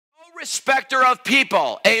respecter of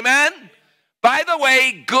people. Amen? By the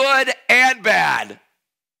way, good and bad.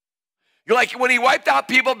 You're like when he wiped out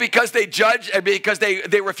people because they judged and because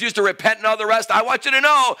they refused to repent and all the rest, I want you to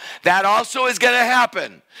know that also is going to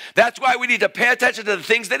happen. That's why we need to pay attention to the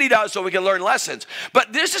things that he does so we can learn lessons.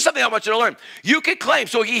 But this is something I want you to learn. You can claim,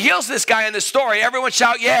 so he heals this guy in this story. Everyone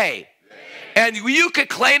shout yay. And you could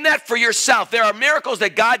claim that for yourself. There are miracles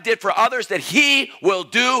that God did for others that he will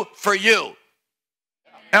do for you.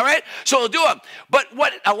 All right? So he'll do them. But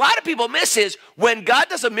what a lot of people miss is when God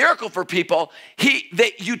does a miracle for people,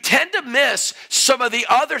 you tend to miss some of the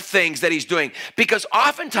other things that he's doing. Because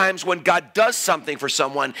oftentimes when God does something for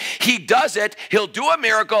someone, he does it, he'll do a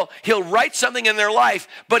miracle, he'll write something in their life,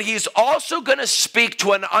 but he's also going to speak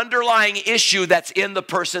to an underlying issue that's in the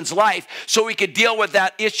person's life so he could deal with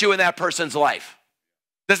that issue in that person's life.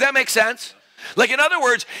 Does that make sense? Like, in other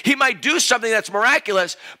words, he might do something that's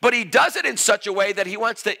miraculous, but he does it in such a way that he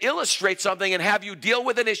wants to illustrate something and have you deal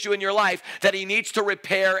with an issue in your life that he needs to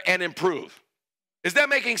repair and improve. Is that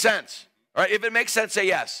making sense? All right, if it makes sense, say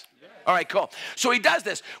yes. All right, cool. So he does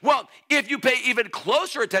this. Well, if you pay even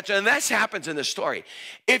closer attention, and this happens in this story,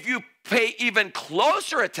 if you pay even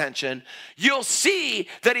closer attention, you'll see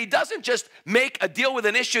that he doesn't just make a deal with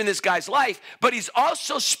an issue in this guy's life, but he's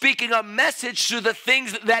also speaking a message through the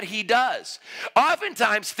things that he does.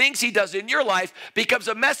 Oftentimes, things he does in your life becomes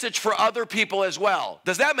a message for other people as well.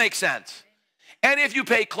 Does that make sense? And if you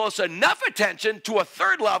pay close enough attention to a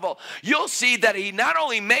third level, you'll see that he not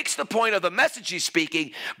only makes the point of the message he's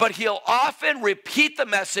speaking, but he'll often repeat the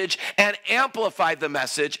message and amplify the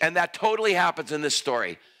message, and that totally happens in this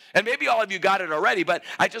story. And maybe all of you got it already, but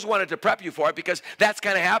I just wanted to prep you for it because that's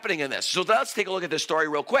kind of happening in this. So let's take a look at this story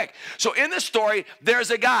real quick. So in this story, there's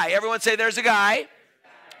a guy. Everyone say there's a guy.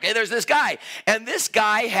 Okay, there's this guy. And this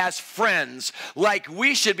guy has friends like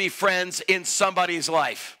we should be friends in somebody's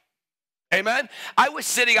life. Amen? I was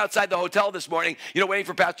sitting outside the hotel this morning, waiting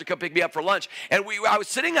for Pastor to come pick me up for lunch. And I was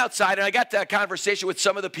sitting outside, and I got to a conversation with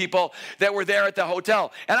some of the people that were there at the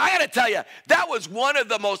hotel. And I got to tell you, that was one of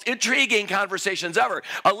the most intriguing conversations ever.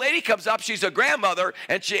 A lady comes up, she's a grandmother,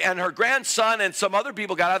 and her grandson and some other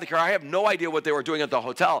people got out of the car. I have no idea what they were doing at the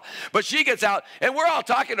hotel. But she gets out, and we're all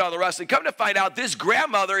talking to all the rest. And come to find out, this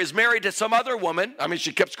grandmother is married to some other woman. I mean,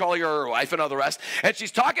 she keeps calling her wife and all the rest. And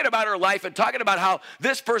she's talking about her life and talking about how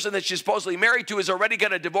this person that she's supposed married to is already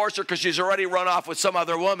going to divorce her because she's already run off with some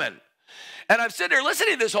other woman. And I'm sitting there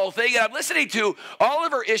listening to this whole thing, and I'm listening to all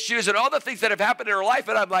of her issues and all the things that have happened in her life,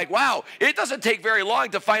 and I'm like, wow, it doesn't take very long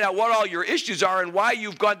to find out what all your issues are and why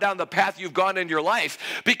you've gone down the path you've gone in your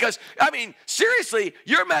life. Because, I mean, seriously,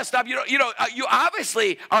 you're messed up. You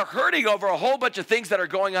obviously are hurting over a whole bunch of things that are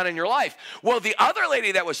going on in your life. Well, the other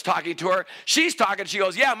lady that was talking to her, she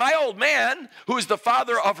goes, yeah, my old man, who's the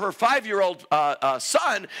father of her 5-year-old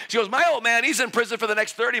son, she goes, my old man, he's in prison for the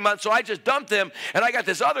next 30 months, so I just dumped him, and I got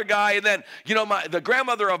this other guy, and then the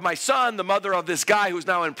grandmother of my son, the mother of this guy who's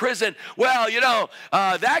now in prison, well,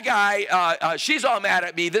 that guy, she's all mad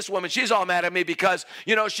at me. This woman, she's all mad at me because,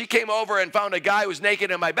 she came over and found a guy who's naked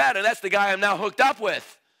in my bed, and that's the guy I'm now hooked up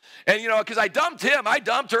with. And, because I dumped him. I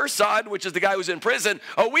dumped her son, which is the guy who's in prison,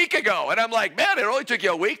 a week ago. And I'm like, man, it only took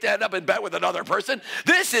you a week to end up in bed with another person.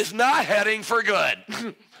 This is not heading for good.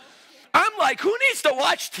 I'm like, who needs to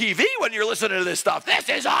watch TV when you're listening to this stuff? This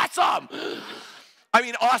is awesome. I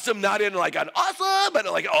mean, awesome, not in like an awesome, but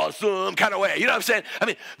like awesome kind of way. You know what I'm saying? I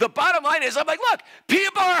mean, the bottom line is, I'm like, look,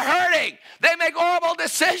 people are hurting. They make horrible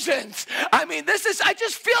decisions. I mean, I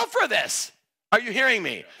just feel for this. Are you hearing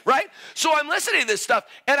me? Right? So I'm listening to this stuff,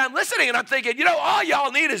 and I'm listening, and I'm thinking, all y'all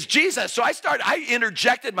need is Jesus. So I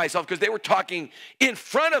interjected myself because they were talking in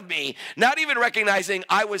front of me, not even recognizing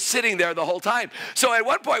I was sitting there the whole time. So at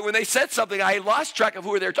one point, when they said something, I lost track of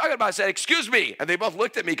who they were talking about. I said, excuse me. And they both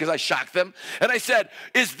looked at me because I shocked them. And I said,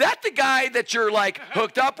 is that the guy that you're like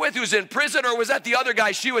hooked up with who's in prison, or was that the other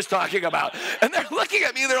guy she was talking about? And they're looking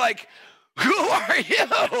at me, they're like, who are you?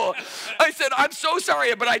 I said, I'm so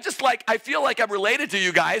sorry, but I feel like I'm related to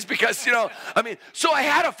you guys because, so I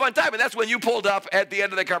had a fun time. And that's when you pulled up at the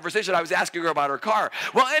end of the conversation. I was asking her about her car.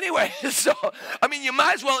 Well, anyway, you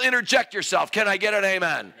might as well interject yourself. Can I get an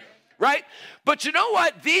amen? Right? But you know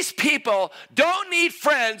what? These people don't need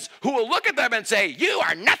friends who will look at them and say, you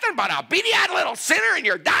are nothing but a beady-eyed little sinner and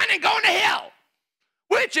you're dying and going to hell,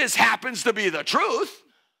 which happens to be the truth.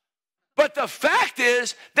 But the fact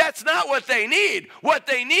is, that's not what they need. What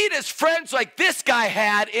they need is friends like this guy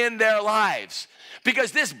had in their lives.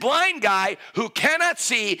 Because this blind guy who cannot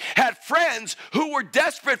see had friends who were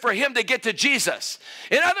desperate for him to get to Jesus.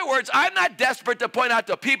 In other words, I'm not desperate to point out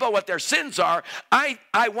to people what their sins are. I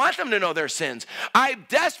want them to know their sins. I'm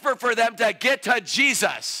desperate for them to get to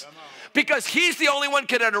Jesus. Because he's the only one who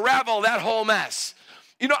can unravel that whole mess.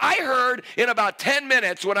 You know, I heard in about 10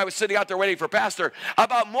 minutes when I was sitting out there waiting for pastor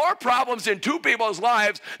about more problems in 2 people's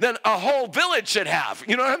lives than a whole village should have.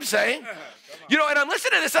 You know what I'm saying? You know, and I'm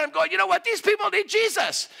listening to this and I'm going, you know what? These people need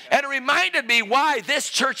Jesus. And it reminded me why this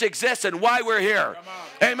church exists and why we're here.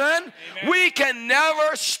 Amen? We can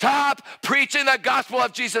never stop preaching the gospel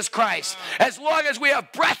of Jesus Christ. As long as we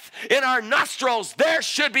have breath in our nostrils, there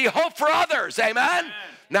should be hope for others. Amen?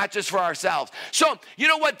 Not just for ourselves. So, you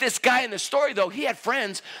know what? This guy in the story, though, he had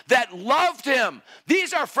friends that loved him.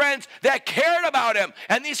 These are friends that cared about him.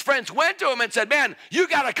 And these friends went to him and said, man, you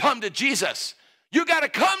got to come to Jesus. You got to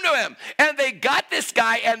come to him. And they got this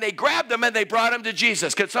guy and they grabbed him and they brought him to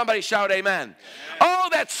Jesus. Could somebody shout amen? Oh,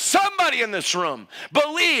 that somebody in this room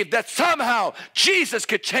believed that somehow Jesus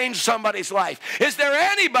could change somebody's life. Is there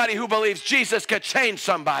anybody who believes Jesus could change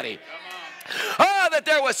somebody? Oh, that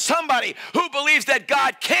there was somebody who believes that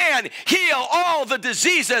God can heal all the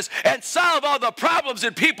diseases and solve all the problems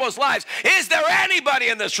in people's lives. Is there anybody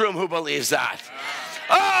in this room who believes that?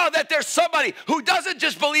 Oh, that there's somebody who doesn't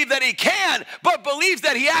just believe that he can, but believes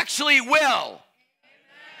that he actually will.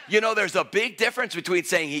 You know, there's a big difference between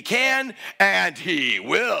saying he can and he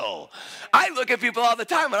will. I look at people all the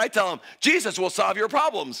time and I tell them, Jesus will solve your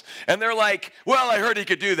problems. And they're like, well, I heard he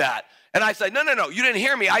could do that. And I say, no, you didn't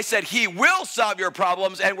hear me. I said he will solve your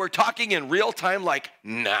problems, and we're talking in real time like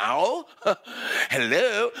now?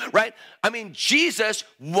 Hello, right? I mean, Jesus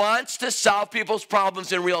wants to solve people's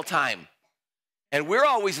problems in real time. And we're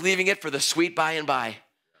always leaving it for the sweet by and by.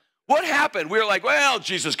 What happened? We were like, well,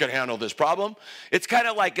 Jesus can handle this problem. It's kind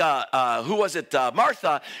of like, who was it?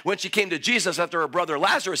 Martha, when she came to Jesus after her brother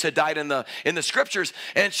Lazarus had died in the scriptures.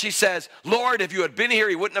 And she says, Lord, if you had been here,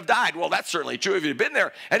 he wouldn't have died. Well, that's certainly true if you'd been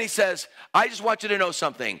there. And he says, I just want you to know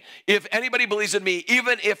something. If anybody believes in me,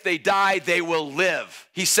 even if they die, they will live.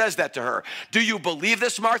 He says that to her. Do you believe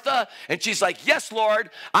this, Martha? And she's like, yes, Lord,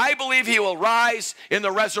 I believe he will rise in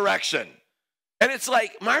the resurrection. And it's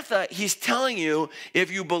like, Martha, he's telling you,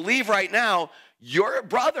 if you believe right now, your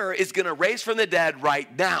brother is going to raise from the dead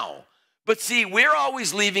right now. But see, we're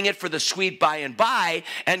always leaving it for the sweet by and by,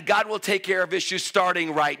 and God will take care of issues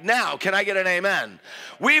starting right now. Can I get an amen?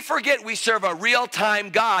 We forget we serve a real-time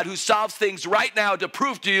God who solves things right now to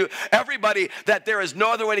prove to you, everybody, that there is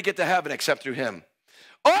no other way to get to heaven except through him.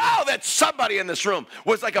 Oh, that somebody in this room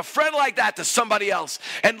was like a friend like that to somebody else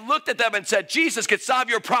and looked at them and said, Jesus could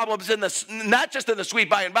solve your problems in the, not just in the sweet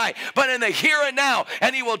by and by, but in the here and now.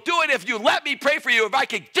 And he will do it if you let me pray for you, if I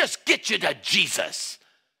could just get you to Jesus.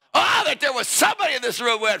 Oh, that there was somebody in this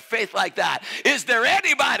room who had faith like that. Is there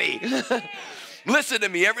anybody? Listen to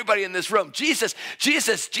me, everybody in this room. Jesus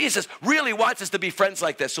really wants us to be friends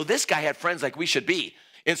like this. So this guy had friends like we should be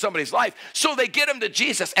in somebody's life. So they get him to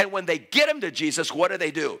Jesus. And when they get him to Jesus, what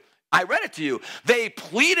do? I read it to you. They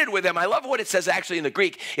pleaded with him. I love what it says actually in the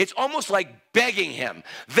Greek. It's almost like begging him.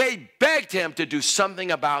 They begged him to do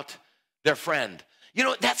something about their friend. You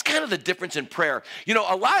know, that's kind of the difference in prayer. You know,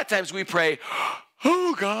 a lot of times we pray,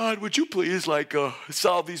 oh God, would you please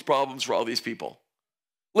solve these problems for all these people?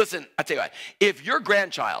 Listen, I'll tell you what, if your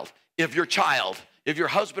grandchild, if your child, if your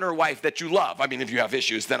husband or wife that you love, I mean, if you have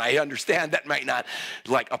issues, then I understand that might not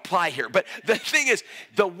apply here. But the thing is,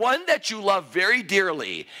 the one that you love very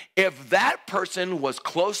dearly, if that person was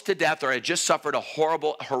close to death or had just suffered a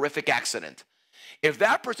horrific accident, if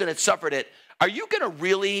that person had suffered it, are you going to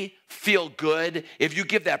really feel good if you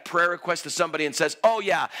give that prayer request to somebody and says, oh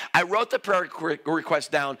yeah, I wrote the prayer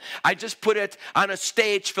request down. I just put it on a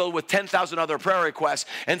stage filled with 10,000 other prayer requests.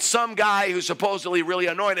 And some guy who's supposedly really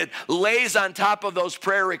anointed lays on top of those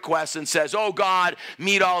prayer requests and says, oh God,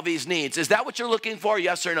 meet all these needs. Is that what you're looking for?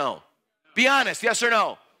 Yes or no? Be honest, yes or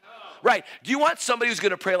no? No. Right. Do you want somebody who's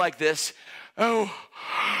going to pray like this? Oh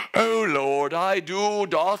Lord, I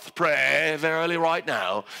doth pray verily right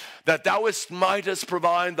now that thou mightest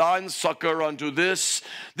provide thine succor unto this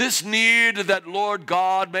need, that Lord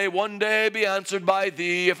God may one day be answered by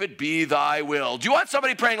thee if it be thy will. Do you want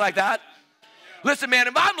somebody praying like that? Listen, man,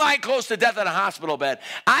 if I'm lying close to death in a hospital bed,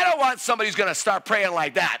 I don't want somebody who's going to start praying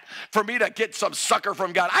like that for me to get some succor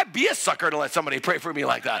from God. I'd be a sucker to let somebody pray for me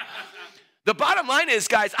like that. The bottom line is,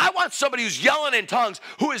 guys, I want somebody who's yelling in tongues,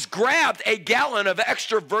 who has grabbed a gallon of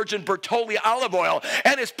extra virgin Bertolli olive oil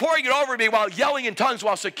and is pouring it over me while yelling in tongues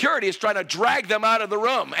while security is trying to drag them out of the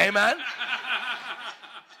room. Amen?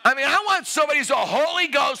 I mean, I want somebody who's a Holy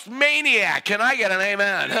Ghost maniac. Can I get an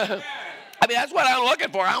amen? I mean, that's what I'm looking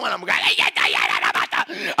for. I want them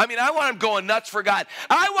I want them going nuts for God.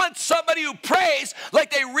 I want somebody who prays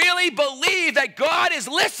like they really believe that God is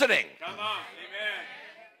listening. Come on.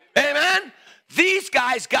 Amen? These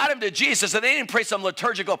guys got him to Jesus, and they didn't pray some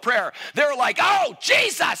liturgical prayer. They were like, oh,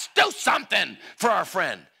 Jesus, do something for our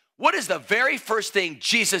friend. What is the very first thing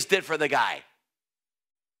Jesus did for the guy?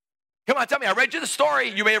 Come on, tell me. I read you the story.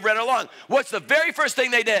 You may have read it along. What's the very first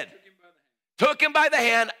thing they did? Took him by the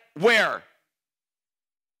hand. Where?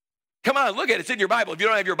 Come on, look at it. It's in your Bible. If you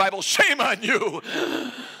don't have your Bible, shame on you.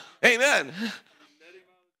 Amen.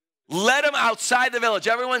 Let him outside the village.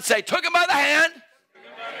 Everyone say, took him by the hand.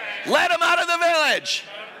 Let him out of the village.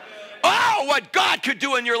 Oh, what God could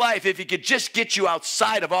do in your life if he could just get you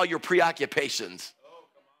outside of all your preoccupations.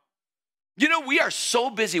 You know, we are so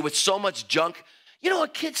busy with so much junk. You know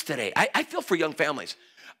what, kids today, I feel for young families.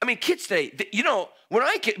 I mean, kids today, you know, when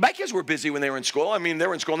my kids were busy when they were in school. I mean, they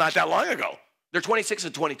were in school not that long ago. They're 26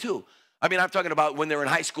 and 22. I mean, I'm talking about when they were in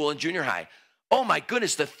high school and junior high. Oh, my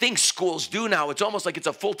goodness, the things schools do now, it's almost like it's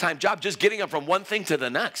a full-time job just getting them from one thing to the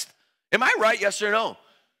next. Am I right, yes or no?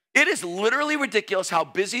 It is literally ridiculous how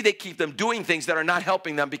busy they keep them doing things that are not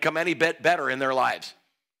helping them become any bit better in their lives.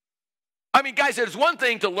 I mean, guys, it's one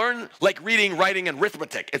thing to learn like reading, writing, and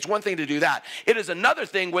arithmetic. It's one thing to do that. It is another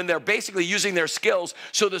thing when they're basically using their skills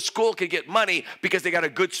so the school can get money because they got a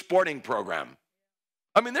good sporting program.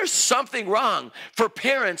 I mean, there's something wrong for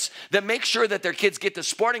parents that make sure that their kids get to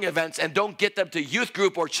sporting events and don't get them to youth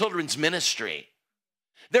group or children's ministry.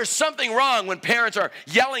 There's something wrong when parents are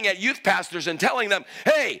yelling at youth pastors and telling them,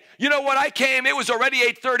 hey, you know what, I came, it was already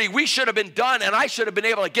 8:30, we should have been done, and I should have been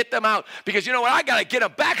able to get them out because you know what, I got to get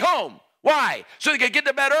them back home. Why? So they could get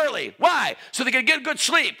to bed early. Why? So they could get good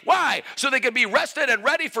sleep. Why? So they could be rested and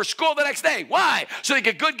ready for school the next day. Why? So they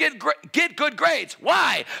could get good grades.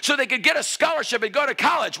 Why? So they could get a scholarship and go to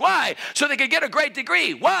college. Why? So they could get a great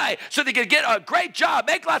degree. Why? So they could get a great job,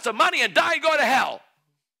 make lots of money, and die and go to hell.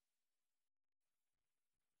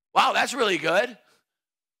 Wow, that's really good.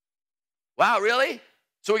 Wow, really?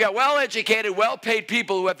 So we got well-educated, well-paid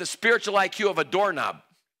people who have the spiritual IQ of a doorknob.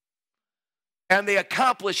 And they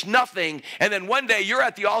accomplish nothing. And then one day you're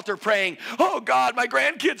at the altar praying, oh God, my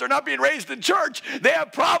grandkids are not being raised in church. They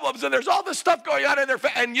have problems and there's all this stuff going on in their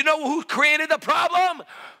family. And you know who created the problem?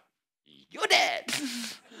 You did.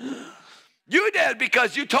 You did,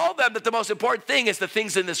 because you told them that the most important thing is the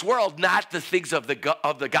things in this world, not the things of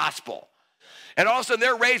the gospel. And all of a sudden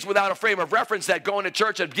they're raised without a frame of reference that going to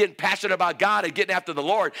church and getting passionate about God and getting after the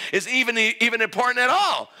Lord is even important at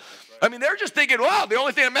all. I mean, they're just thinking, wow, the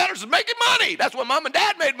only thing that matters is making money. That's what mom and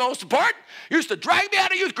dad made most important. Used to drag me out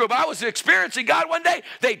of youth group. I was experiencing God one day.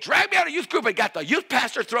 They dragged me out of youth group and got the youth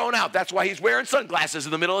pastor thrown out. That's why he's wearing sunglasses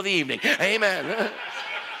in the middle of the evening. Amen.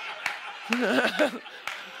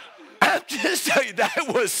 I'm just telling you, that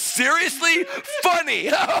was seriously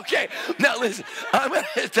funny. Okay, now listen, I'm going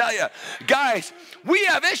to tell you, guys, we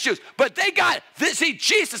have issues, but they got this. See,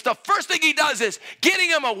 Jesus, the first thing he does is getting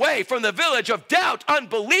them away from the village of doubt,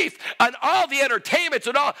 unbelief, and all the entertainments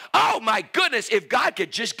and all. Oh, my goodness, if God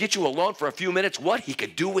could just get you alone for a few minutes, what he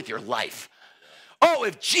could do with your life. Oh,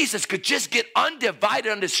 if Jesus could just get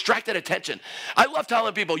undivided, undistracted attention. I love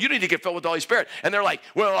telling people, you need to get filled with the Holy Spirit. And they're like,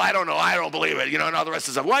 well, I don't know. I don't believe it. You know, and all the rest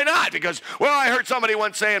of stuff. Why not? Because, well, I heard somebody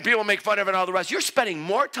once say, and people make fun of it and all the rest. You're spending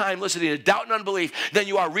more time listening to doubt and unbelief than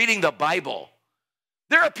you are reading the Bible.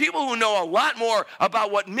 There are people who know a lot more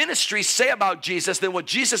about what ministries say about Jesus than what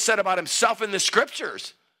Jesus said about himself in the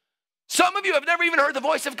scriptures. Some of you have never even heard the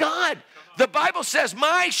voice of God. The Bible says,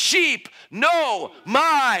 my sheep know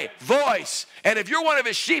my voice. And if you're one of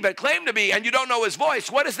his sheep and claim to be and you don't know his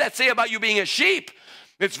voice, what does that say about you being a sheep?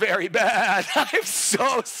 It's very bad. I'm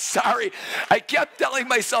so sorry. I kept telling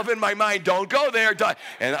myself in my mind, don't go there.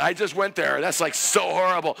 And I just went there. That's like so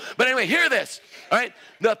horrible. But anyway, hear this. All right?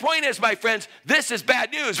 The point is, my friends, this is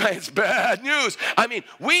bad news. Right? It's bad news. I mean,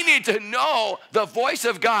 we need to know the voice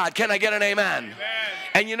of God. Can I get an amen? Amen.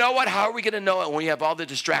 And you know what? How are we going to know it when we have all the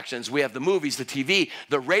distractions? We have the movies, the TV,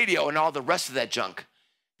 the radio, and all the rest of that junk.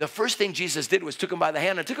 The first thing Jesus did was took him by the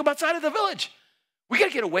hand and took him outside of the village. We got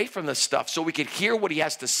to get away from this stuff so we can hear what he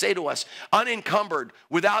has to say to us, unencumbered,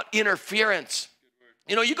 without interference.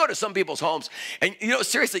 You know, you go to some people's homes, and, you know,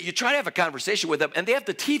 seriously, you try to have a conversation with them, and they have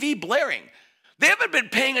the TV blaring. They haven't been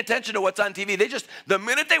paying attention to what's on TV. They just, the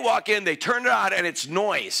minute they walk in, they turn it on, and it's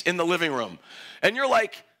noise in the living room. And you're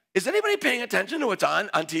like, is anybody paying attention to what's on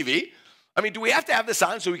TV? I mean, do we have to have this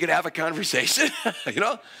on so we can have a conversation? You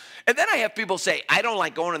know? And then I have people say, I don't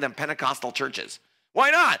like going to them Pentecostal churches. Why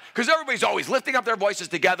not? Because everybody's always lifting up their voices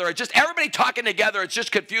together. It's just everybody talking together. It's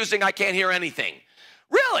just confusing. I can't hear anything.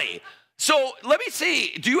 Really? So let me see,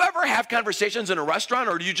 do you ever have conversations in a restaurant,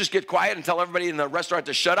 or do you just get quiet and tell everybody in the restaurant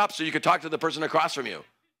to shut up so you can talk to the person across from you?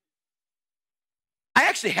 I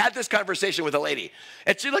actually had this conversation with a lady,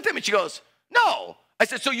 and she looked at me and she goes, no. I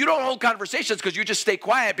said, so you don't hold conversations because you just stay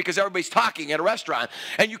quiet because everybody's talking at a restaurant,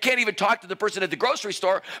 and you can't even talk to the person at the grocery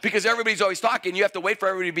store because everybody's always talking. You have to wait for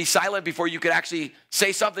everybody to be silent before you could actually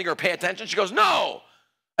say something or pay attention. She goes, no.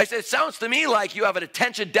 I said, it sounds to me like you have an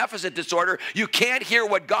attention deficit disorder. You can't hear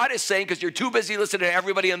what God is saying because you're too busy listening to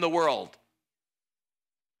everybody in the world.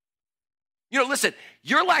 You know, listen,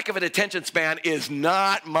 your lack of an attention span is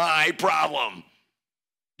not my problem.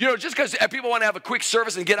 You know, just because people want to have a quick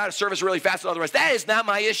service and get out of service really fast and all the rest, that is not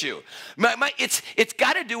my issue. It's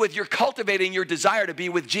got to do with your cultivating your desire to be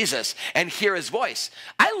with Jesus and hear his voice.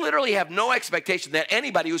 I literally have no expectation that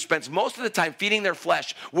anybody who spends most of the time feeding their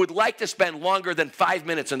flesh would like to spend longer than 5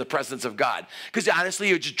 minutes in the presence of God, because honestly,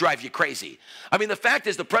 it would just drive you crazy. I mean, the fact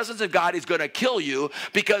is the presence of God is going to kill you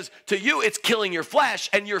because to you it's killing your flesh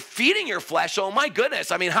and you're feeding your flesh. Oh my goodness.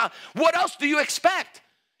 I mean, what else do you expect?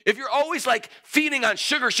 If you're always like feeding on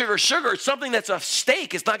sugar, something that's a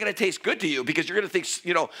steak is not going to taste good to you because you're going to think,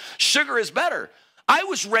 you know, sugar is better. I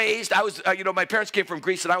was raised, my parents came from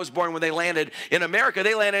Greece and I was born when they landed in America.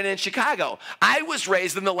 They landed in Chicago. I was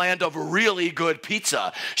raised in the land of really good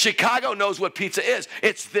pizza. Chicago knows what pizza is.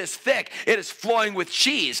 It's this thick. It is flowing with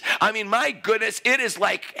cheese. I mean, my goodness, it is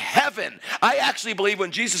like heaven. I actually believe when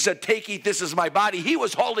Jesus said, take, eat, this is my body, he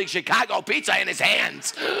was holding Chicago pizza in his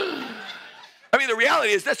hands. I mean, the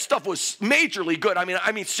reality is that stuff was majorly good. I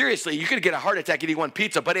mean, seriously, you could get a heart attack eating one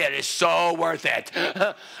pizza, but it is so worth it.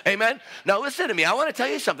 Amen? Now, listen to me. I want to tell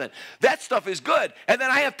you something. That stuff is good. And then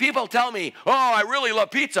I have people tell me, oh, I really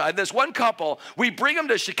love pizza. And this one couple, we bring them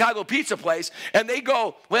to Chicago pizza place, and they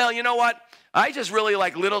go, well, you know what? I just really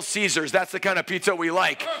like Little Caesars. That's the kind of pizza we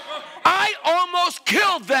like. I almost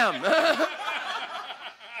killed them.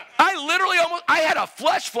 I had a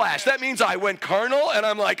flesh flash. That means I went carnal, and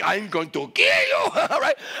I'm like, I'm going to kill you,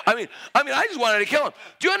 right? I mean, I just wanted to kill him.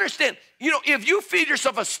 Do you understand? You know, if you feed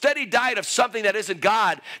yourself a steady diet of something that isn't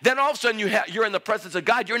God, then all of a sudden you're in the presence of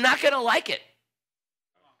God. You're not going to like it.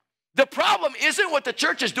 The problem isn't what the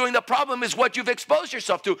church is doing. The problem is what you've exposed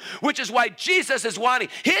yourself to, which is why Jesus is wanting.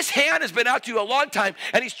 His hand has been out to you a long time,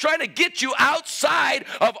 and he's trying to get you outside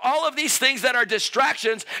of all of these things that are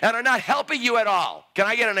distractions and are not helping you at all. Can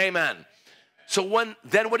I get an amen? So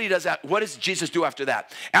then what does Jesus do after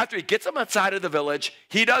that? After he gets them outside of the village,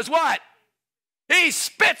 he does what? He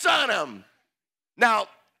spits on them. Now,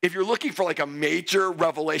 if you're looking for like a major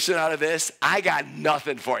revelation out of this, I got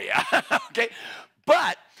nothing for you, okay?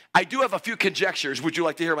 But I do have a few conjectures. Would you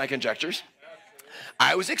like to hear my conjectures?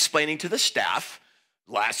 I was explaining to the staff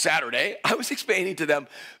last Saturday. I was explaining to them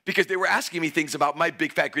because they were asking me things about my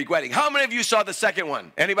big fat Greek wedding. How many of you saw the second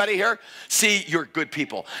one? Anybody here? See, you're good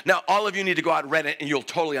people. Now, all of you need to go out and rent it, and you'll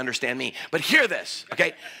totally understand me. But hear this,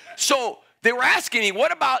 okay? So they were asking me,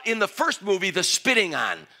 what about in the first movie, the spitting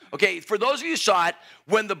on? Okay, for those of you who saw it,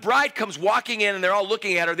 when the bride comes walking in and they're all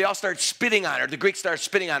looking at her, they all start spitting on her. The Greeks start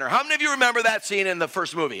spitting on her. How many of you remember that scene in the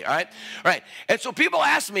first movie, all right? All right, and so people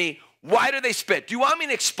ask me, why do they spit? Do you want me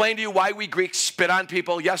to explain to you why we Greeks spit on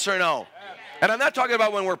people, yes or no? And I'm not talking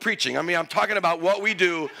about when we're preaching. I mean, I'm talking about what we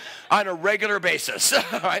do on a regular basis,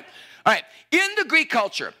 all right? All right, in the Greek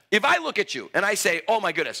culture, if I look at you and I say, oh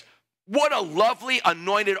my goodness, what a lovely,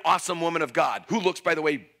 anointed, awesome woman of God, who looks, by the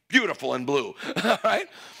way, beautiful in blue, all right?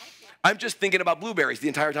 I'm just thinking about blueberries the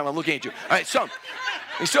entire time I'm looking at you. All right, so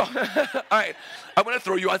all right, I'm going to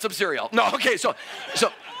throw you on some cereal. No, okay, so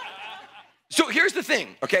here's the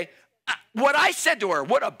thing, okay? What I said to her,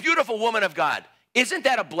 what a beautiful woman of God, isn't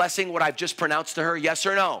that a blessing what I've just pronounced to her, yes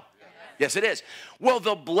or no? Yes, it is. Well,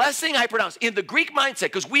 the blessing I pronounced, in the Greek mindset,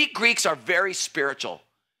 because we Greeks are very spiritual.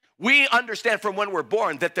 We understand from when we're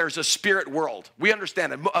born that there's a spirit world. We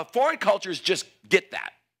understand it. Foreign cultures just get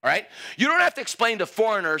that. All right? You don't have to explain to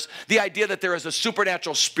foreigners the idea that there is a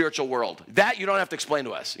supernatural spiritual world. That you don't have to explain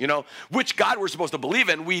to us, you know. Which God we're supposed to believe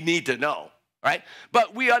in, we need to know, right?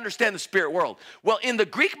 But we understand the spirit world. Well, in the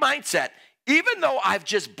Greek mindset, even though I've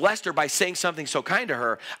just blessed her by saying something so kind to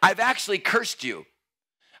her, I've actually cursed you.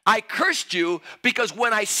 I cursed you because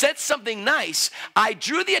when I said something nice, I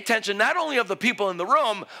drew the attention not only of the people in the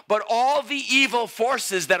room, but all the evil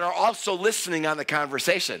forces that are also listening on the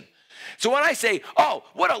conversation. So when I say, oh,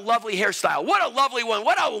 what a lovely hairstyle, what a lovely one,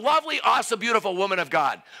 what a lovely, awesome, beautiful woman of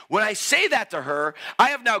God. When I say that to her, I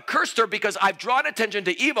have now cursed her because I've drawn attention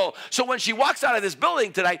to evil. So when she walks out of this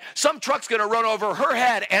building tonight, some truck's going to run over her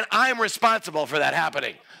head, and I'm responsible for that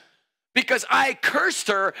happening. Because I cursed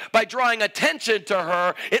her by drawing attention to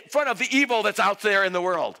her in front of the evil that's out there in the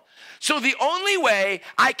world. So the only way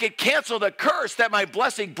I could cancel the curse that my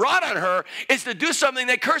blessing brought on her is to do something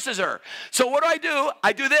that curses her. So what do?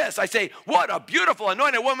 I do this. I say, what a beautiful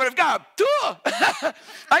anointed woman of God.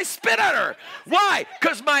 I spit on her. Why?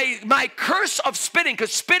 Because my curse of spitting,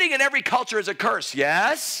 because spitting in every culture is a curse,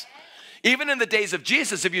 yes? Even in the days of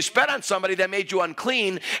Jesus, if you spit on somebody that made you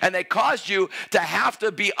unclean and they caused you to have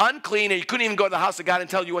to be unclean and you couldn't even go to the house of God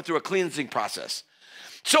until you went through a cleansing process.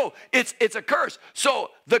 So it's a curse.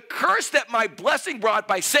 So the curse that my blessing brought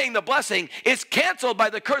by saying the blessing is canceled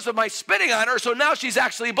by the curse of my spitting on her, so now she's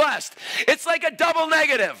actually blessed. It's like a double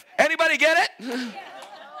negative. Anybody get it?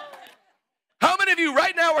 How many of you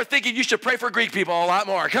right now are thinking you should pray for Greek people a lot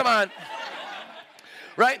more? Come on.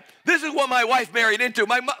 Right? This is what my wife married into.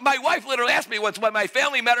 My wife literally asked me once when my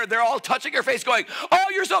family met her, they're all touching her face going, oh,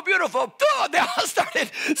 you're so beautiful. They all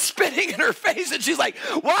started spitting in her face. And she's like,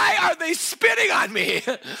 why are they spitting on me?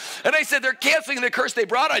 And I said, they're canceling the curse they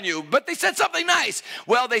brought on you. But they said something nice.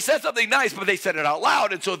 Well, they said something nice, but they said it out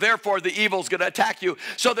loud. And so therefore the evil's going to attack you.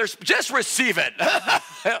 So there's just receive it.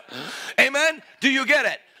 Amen? Do you get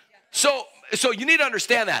it? So you need to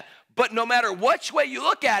understand that. But no matter which way you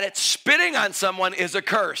look at it, spitting on someone is a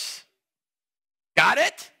curse. Got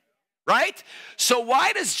it? Right? So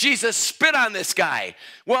why does Jesus spit on this guy?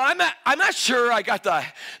 Well, I'm not sure I got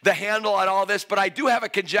the handle on all this, but I do have a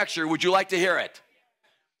conjecture. Would you like to hear it?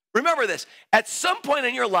 Remember this. At some point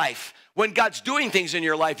in your life, when God's doing things in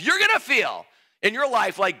your life, you're going to feel in your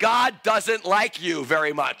life like God doesn't like you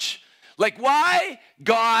very much. Like, why,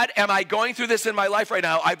 God, am I going through this in my life right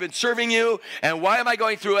now? I've been serving you, and why am I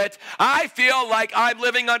going through it? I feel like I'm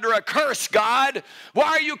living under a curse, God. Why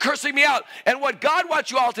are you cursing me out? And what God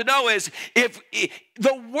wants you all to know is if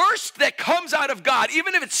the worst that comes out of God,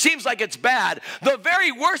 even if it seems like it's bad, the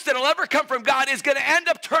very worst that'll ever come from God is going to end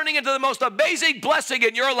up turning into the most amazing blessing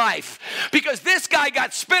in your life. Because this guy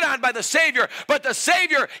got spit on by the Savior, but the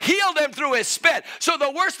Savior healed him through his spit. So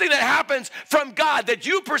the worst thing that happens from God that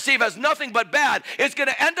you perceive as nothing but bad is going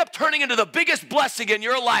to end up turning into the biggest blessing in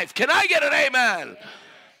your life. Can I get an amen?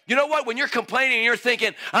 You know what? When you're complaining and you're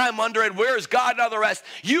thinking, I'm under it, where's God and all the rest?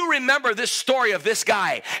 You remember this story of this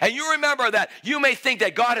guy. And you remember that you may think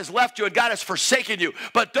that God has left you and God has forsaken you.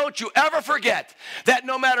 But don't you ever forget that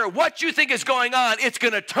no matter what you think is going on, it's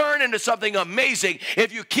going to turn into something amazing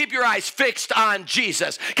if you keep your eyes fixed on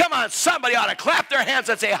Jesus. Come on, somebody ought to clap their hands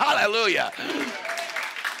and say hallelujah.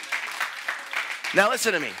 Now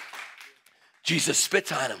listen to me. Jesus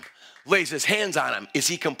spits on him, lays his hands on him. Is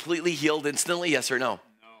he completely healed instantly? Yes or no?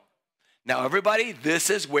 Now, everybody,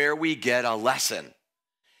 this is where we get a lesson.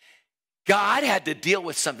 God had to deal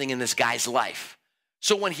with something in this guy's life.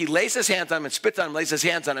 So when he lays his hands on him and spits on him, lays his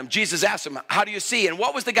hands on him, Jesus asked him, how do you see? And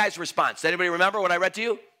what was the guy's response? Does anybody remember what I read to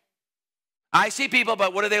you? I see people,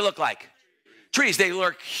 but what do they look like? Trees. They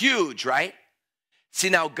look huge, right? See,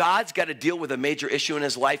 now God's got to deal with a major issue in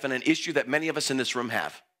his life and an issue that many of us in this room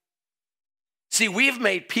have. See, we've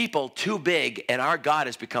made people too big and our God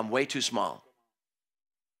has become way too small.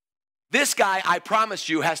 This guy, I promise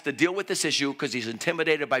you, has to deal with this issue because he's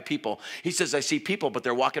intimidated by people. He says, I see people, but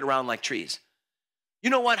they're walking around like trees. You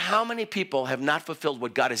know what? How many people have not fulfilled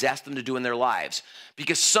what God has asked them to do in their lives?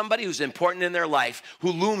 Because somebody who's important in their life,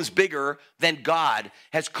 who looms bigger than God,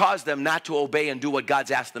 has caused them not to obey and do what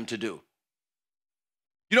God's asked them to do.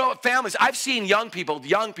 You know what, families, I've seen young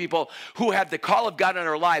people who have the call of God in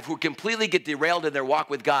their life who completely get derailed in their walk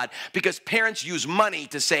with God because parents use money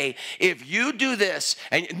to say, if you do this,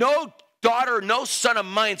 and no daughter, no son of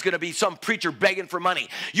mine is going to be some preacher begging for money.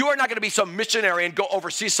 You are not going to be some missionary and go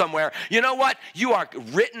overseas somewhere. You know what? You are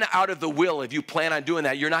written out of the will if you plan on doing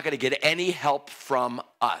that. You're not going to get any help from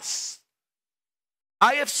us.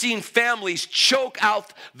 I have seen families choke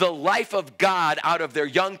out the life of God out of their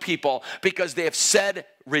young people because they have said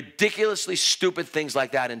ridiculously stupid things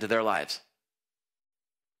like that into their lives.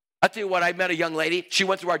 I'll tell you what, I met a young lady. She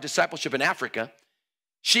went through our discipleship in Africa.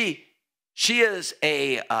 She was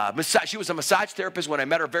a massage therapist when I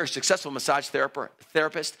met her, a very successful massage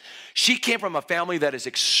therapist. She came from a family that is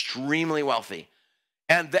extremely wealthy.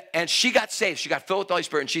 And she got saved. She got filled with the Holy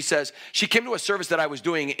Spirit. And she says, she came to a service that I was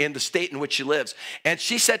doing in the state in which she lives. And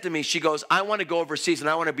she said to me, she goes, I want to go overseas and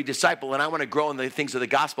I want to be disciple and I want to grow in the things of the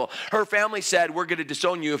gospel. Her family said, we're going to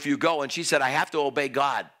disown you if you go. And she said, I have to obey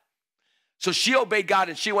God. So she obeyed God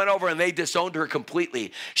and she went over and they disowned her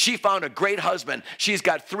completely. She found a great husband. She's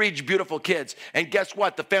got 3 beautiful kids. And guess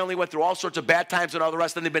what? The family went through all sorts of bad times and all the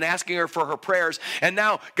rest. And they've been asking her for her prayers. And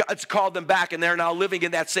now God's called them back and they're now living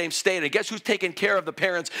in that same state. And guess who's taking care of the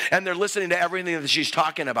parents? And they're listening to everything that she's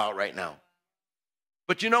talking about right now.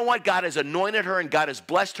 But you know what? God has anointed her and God has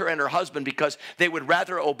blessed her and her husband because they would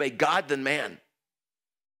rather obey God than man.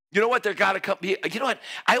 You know what? They're got to come. You know what?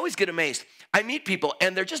 I always get amazed. I meet people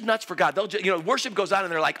and they're just nuts for God. They'll just, worship goes on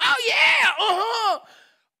and they're like, oh yeah,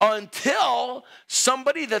 until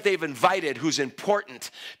somebody that they've invited who's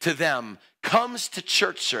important to them comes to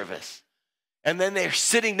church service. And then they're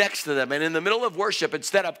sitting next to them. And in the middle of worship,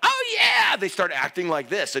 instead of, oh yeah, they start acting like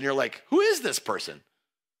this. And you're like, who is this person?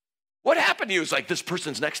 What happened to you? It's like, this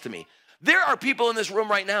person's next to me. There are people in this room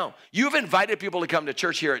right now. You've invited people to come to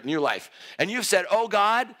church here at New Life. And you've said, oh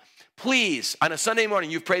God, please, on a Sunday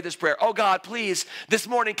morning, you've prayed this prayer. Oh God, please, this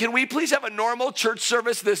morning, can we please have a normal church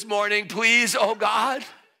service this morning, please, oh God?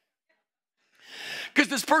 Because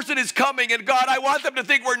this person is coming, and God, I want them to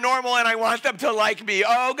think we're normal, and I want them to like me.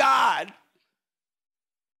 Oh God.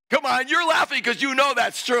 Come on, you're laughing because you know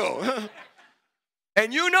that's true.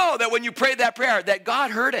 And you know that when you prayed that prayer, that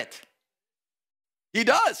God heard it. He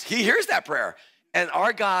does. He hears that prayer. And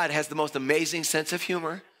our God has the most amazing sense of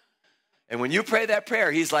humor. And when you pray that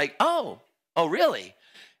prayer, he's like, oh, really?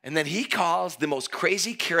 And then he calls the most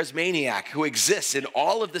crazy charismaniac who exists in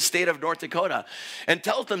all of the state of North Dakota and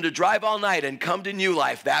tells them to drive all night and come to New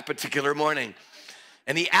Life that particular morning.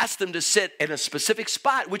 And he asks them to sit in a specific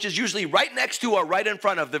spot, which is usually right next to or right in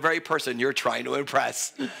front of the very person you're trying to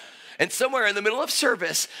impress. And somewhere in the middle of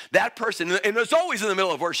service, that person, and it's always in the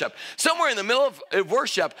middle of worship, somewhere in the middle of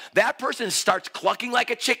worship, that person starts clucking like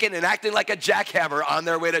a chicken and acting like a jackhammer on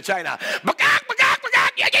their way to China.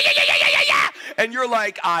 And you're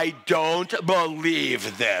like, I don't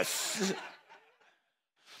believe this.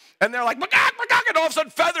 And they're like, and all of a sudden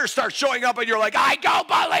feathers start showing up and you're like, I don't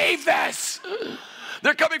believe this.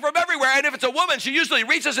 They're coming from everywhere, and if it's a woman, she usually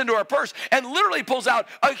reaches into her purse and literally pulls out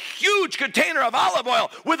a huge container of olive oil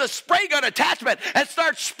with a spray gun attachment and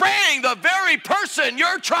starts spraying the very person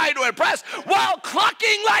you're trying to impress while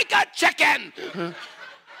clucking like a chicken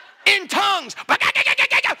in tongues. Does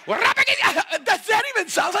that even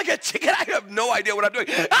sound like a chicken? I have no idea what I'm doing.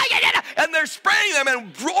 And they're spraying them,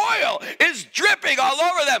 and oil is dripping all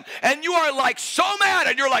over them. And you are like so mad,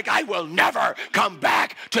 and you're like, I will never come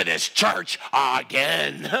back to this church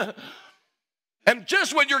again. And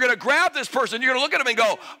just when you're going to grab this person, you're going to look at him and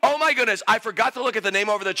go, oh my goodness, I forgot to look at the name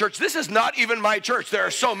over the church. This is not even my church. There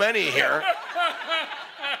are so many here.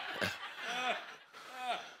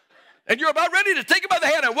 And you're about ready to take him by the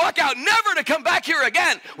hand and walk out, never to come back here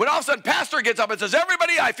again. When all of a sudden, pastor gets up and says,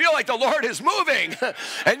 everybody, I feel like the Lord is moving.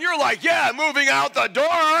 And you're like, yeah, moving out the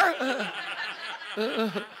door.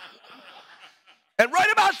 And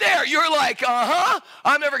right about there, you're like,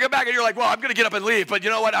 I'm never going back. And you're like, well, I'm going to get up and leave. But you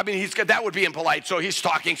know what? I mean, that would be impolite. So he's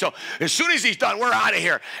talking. So as soon as he's done, we're out of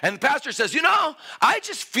here. And the pastor says, I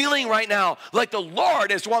just feeling right now like the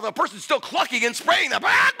Lord is, while the person's still clucking and spraying them.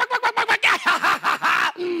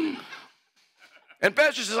 And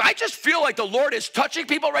pastor says, I just feel like the Lord is touching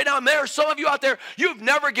people right now. And there are some of you out there, you've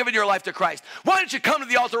never given your life to Christ. Why don't you come to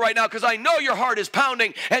the altar right now? Because I know your heart is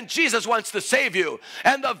pounding and Jesus wants to save you.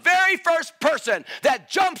 And the very first person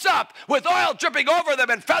that jumps up with oil dripping over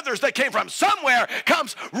them and feathers that came from somewhere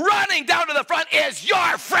comes running down to the front is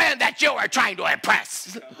your friend that you were trying to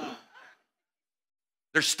impress.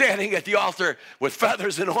 They're standing at the altar with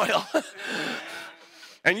feathers and oil.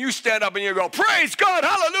 And you stand up and you go, praise God,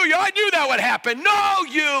 hallelujah, I knew that would happen. No,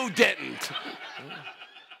 you didn't.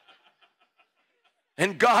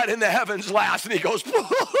 And God in the heavens laughs and he goes,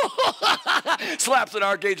 slaps an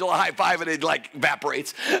archangel a high five and it like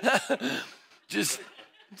evaporates. Just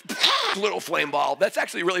little flame ball. That's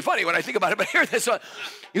actually really funny when I think about it, but hear this one,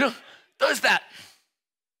 does that.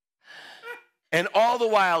 And all the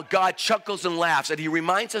while, God chuckles and laughs and he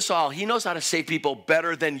reminds us all, he knows how to save people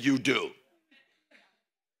better than you do.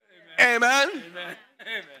 Amen? Amen.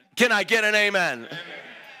 Amen. Can I get an amen? Amen?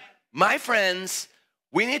 My friends,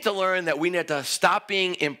 we need to learn that we need to stop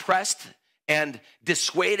being impressed and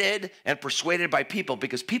dissuaded and persuaded by people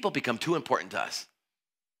because people become too important to us.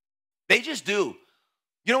 They just do.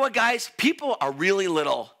 You know what, guys? People are really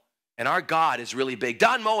little and our God is really big.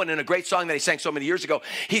 Don Moen, in a great song that he sang so many years ago,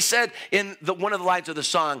 he said in one of the lines of the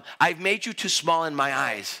song, I've made you too small in my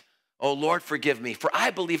eyes. Oh, Lord, forgive me, for I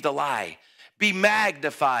believed a lie. Be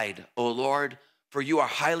magnified, O Lord, for you are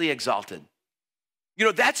highly exalted.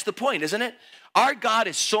 That's the point, isn't it? Our God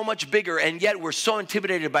is so much bigger, and yet we're so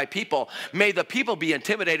intimidated by people. May the people be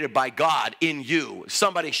intimidated by God in you.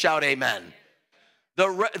 Somebody shout amen.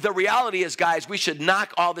 The reality is, guys, we should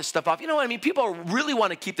knock all this stuff off. You know what I mean? People really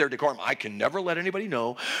want to keep their decorum. I can never let anybody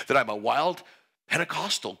know that I'm a wild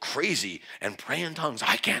Pentecostal, crazy, and pray in tongues.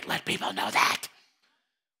 I can't let people know that.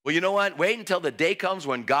 Well, you know what? Wait until the day comes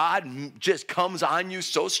when God just comes on you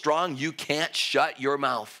so strong you can't shut your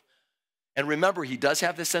mouth. And remember, he does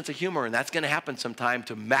have this sense of humor, and that's going to happen sometime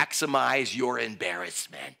to maximize your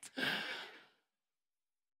embarrassment.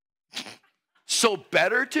 So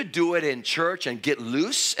better to do it in church and get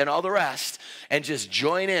loose and all the rest and just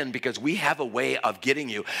join in, because we have a way of getting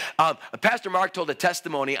you. Pastor Mark told a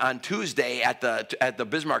testimony on Tuesday at the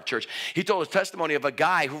Bismarck Church. He told a testimony of a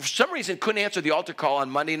guy who for some reason couldn't answer the altar call on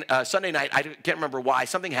Sunday night. I can't remember why.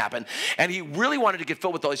 Something happened. And he really wanted to get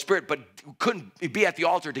filled with the Holy Spirit, but couldn't be at the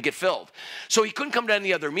altar to get filled. So he couldn't come to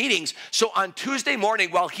any other meetings. So on Tuesday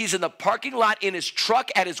morning, while he's in the parking lot in his truck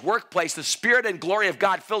at his workplace, the Spirit and glory of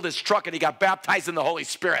God filled his truck, and he got baptized in the Holy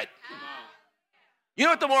Spirit. You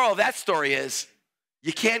know what the moral of that story is?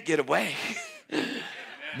 You can't get away.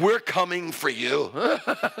 We're coming for you.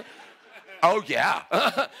 Oh,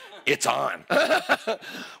 yeah. It's on.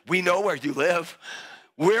 We know where you live.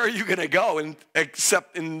 Where are you going to go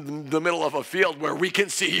except in the middle of a field where we can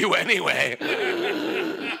see you anyway?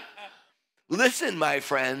 Listen, my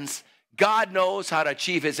friends. God knows how to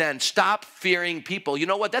achieve his end. Stop fearing people. You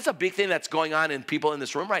know what? That's a big thing that's going on in people in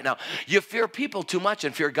this room right now. You fear people too much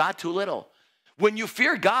and fear God too little. When you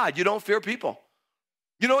fear God, you don't fear people.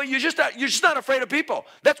 You know what? You're just not afraid of people.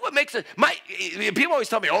 That's what makes it. People always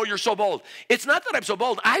tell me, oh, you're so bold. It's not that I'm so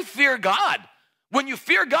bold. I fear God. When you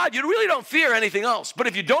fear God, you really don't fear anything else. But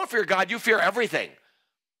if you don't fear God, you fear everything.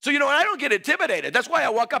 So, you know, I don't get intimidated. That's why I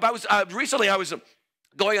woke up. Recently I was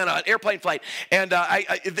going on an airplane flight, and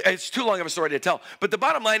it's too long of a story to tell. But the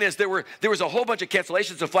bottom line is there was a whole bunch of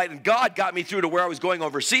cancellations of flight, and God got me through to where I was going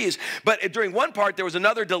overseas. But during one part, there was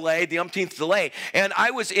another delay, the umpteenth delay, and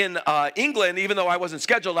I was in England, even though I wasn't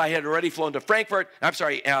scheduled. I had already flown to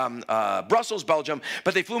Brussels, Belgium,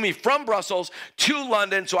 but they flew me from Brussels to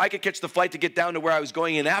London so I could catch the flight to get down to where I was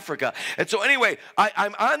going in Africa. And so anyway,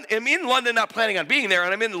 I'm in London, not planning on being there,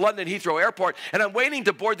 and I'm in London Heathrow Airport, and I'm waiting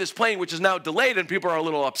to board this plane, which is now delayed, and people are a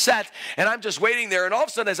little upset, and I'm just waiting there, and all of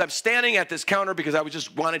a sudden, as I'm standing at this counter, because I was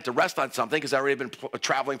just wanting to rest on something, because I already been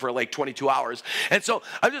traveling for like 22 hours, and so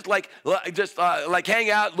I'm just like hanging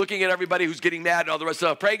out, looking at everybody who's getting mad and all the rest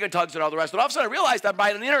of praying and tugs and all the rest, and all of a sudden I realized I'm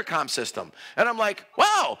buying an intercom system, and I'm like,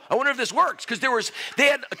 wow, I wonder if this works, because they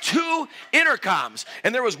had 2 intercoms,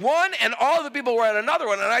 and there was one, and all of the people were at another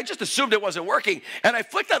one, and I just assumed it wasn't working, and I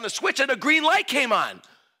flicked on the switch, and a green light came on.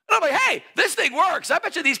 And I'm like, hey, this thing works. I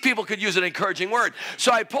bet you these people could use an encouraging word.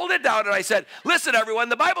 So I pulled it down and I said, listen, everyone,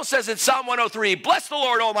 the Bible says in Psalm 103, bless the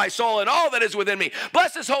Lord, O my soul, and all that is within me.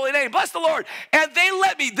 Bless his holy name. Bless the Lord. And they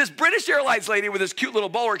let me, this British Airlines lady with this cute little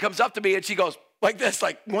bowler comes up to me and she goes, like this,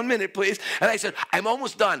 like 1 minute, please. And I said, I'm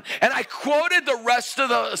almost done. And I quoted the rest of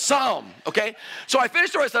the psalm, okay? So I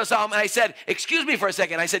finished the rest of the psalm, and I said, excuse me for a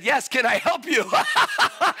second. I said, yes, can I help you?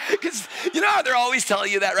 Because, you know how they're always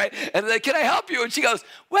telling you that, right? And they're like, can I help you? And she goes,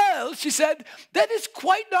 well, she said, that is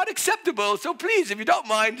quite not acceptable. So please, if you don't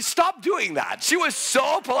mind, stop doing that. She was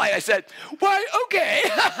so polite. I said, why, okay.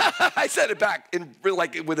 I said it back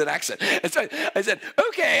with an accent. And so I said,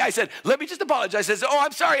 okay. I said, let me just apologize. I said, oh,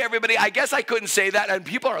 I'm sorry, everybody. I guess I couldn't say that, and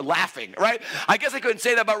people are laughing, right? I guess I couldn't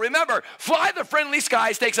say that, but remember, Fly the Friendly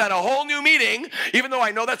Skies takes on a whole new meaning, even though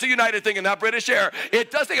I know that's a United thing and not British Air.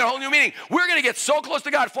 It does take a whole new meaning. We're going to get so close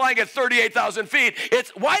to God flying at 38,000 feet.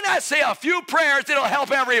 Why not say a few prayers? It'll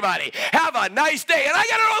help everybody. Have a nice day. And I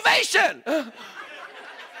got an ovation.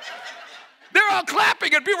 They're all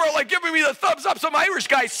clapping, and people are like giving me the thumbs up. Some Irish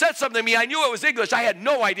guy said something to me. I knew it was English. I had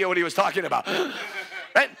no idea what he was talking about.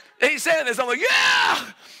 Right? And he's saying this. I'm like, yeah.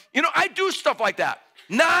 You know, I do stuff like that.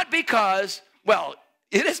 Not because, well,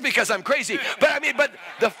 it is because I'm crazy. But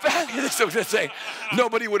the fact is, I was going to say,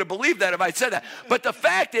 nobody would have believed that if I said that. But the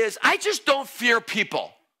fact is, I just don't fear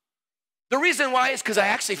people. The reason why is because I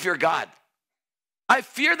actually fear God. I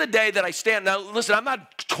fear the day that I stand. Now, listen, I'm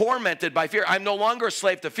not tormented by fear. I'm no longer a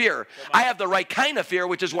slave to fear. I have the right kind of fear,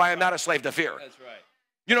 which is why I'm not a slave to fear. That's right.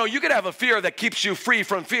 You know, you could have a fear that keeps you free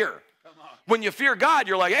from fear. When you fear God,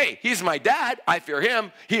 you're like, hey, he's my dad. I fear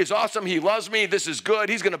him. He is awesome. He loves me. This is good.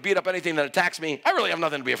 He's going to beat up anything that attacks me. I really have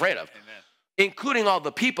nothing to be afraid of, amen, including all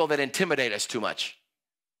the people that intimidate us too much.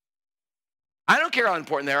 I don't care how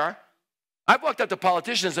important they are. I've walked up to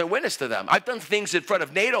politicians and witnessed to them. I've done things in front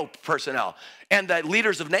of NATO personnel and the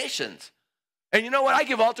leaders of nations. And you know what? I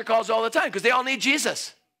give altar calls all the time because they all need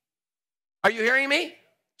Jesus. Are you hearing me?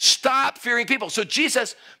 Stop fearing people. So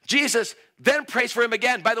Jesus then prays for him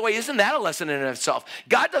again. By the way, isn't that a lesson in itself?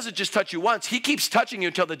 God doesn't just touch you once. He keeps touching you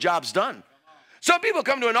until the job's done. Some people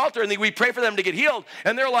come to an altar and we pray for them to get healed,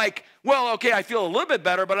 and they're like, well, okay, I feel a little bit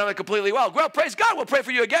better, but I'm not completely well. Well, praise God, we'll pray for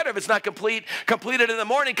you again. If it's not completed in the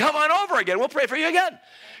morning, come on over again. We'll pray for you again.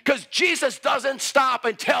 Because Jesus doesn't stop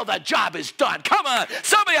until the job is done. Come on,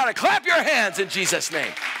 somebody ought to clap your hands in Jesus'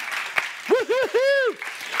 name. Woo-hoo-hoo.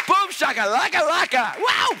 Boom, shaka, laka, laka.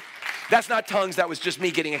 Wow. That's not tongues. That was just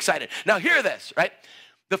me getting excited. Now hear this, right?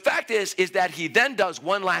 The fact is that he then does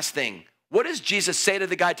one last thing. What does Jesus say to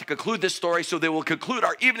the guy to conclude this story so they will conclude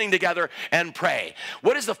our evening together and pray?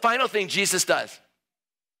 What is the final thing Jesus does?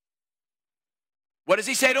 What does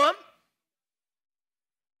he say to him?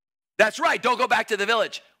 That's right, don't go back to the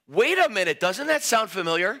village. Wait a minute, doesn't that sound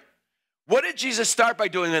familiar? What did Jesus start by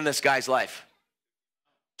doing in this guy's life?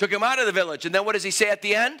 Took him out of the village, and then what does he say at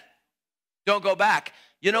the end? Don't go back.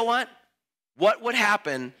 You know what? What would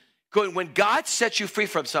happen when God sets you free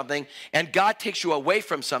from something and God takes you away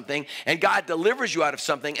from something and God delivers you out of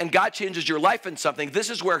something and God changes your life in something? This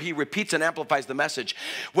is where he repeats and amplifies the message.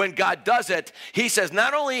 When God does it, he says,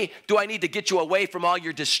 not only do I need to get you away from all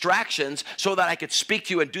your distractions so that I could speak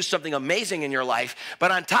to you and do something amazing in your life,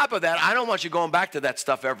 but on top of that, I don't want you going back to that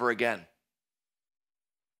stuff ever again.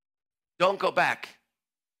 Don't go back.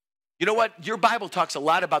 You know what? Your Bible talks a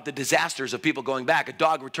lot about the disasters of people going back. A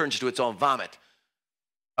dog returns to its own vomit.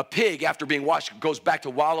 A pig, after being washed, goes back to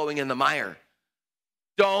wallowing in the mire.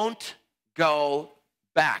 Don't go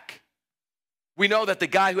back. We know that the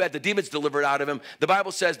guy who had the demons delivered out of him, the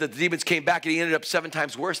Bible says that the demons came back and he ended up 7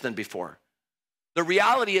 times worse than before. The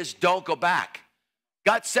reality is, don't go back.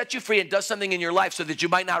 God sets you free and does something in your life so that you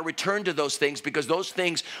might not return to those things, because those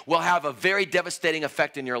things will have a very devastating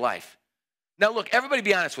effect in your life. Now look, everybody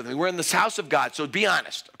be honest with me. We're in this house of God, so be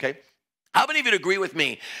honest, okay? How many of you agree with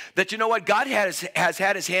me that, you know what, God has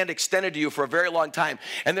had his hand extended to you for a very long time,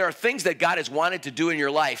 and there are things that God has wanted to do in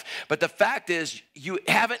your life, but the fact is he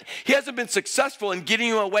hasn't been successful in getting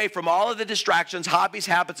you away from all of the distractions, hobbies,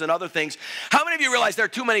 habits, and other things. How many of you realize there are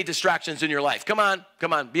too many distractions in your life? Come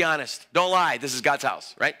on, be honest. Don't lie. This is God's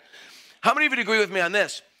house, right? How many of you agree with me on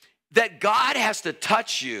this? That God has to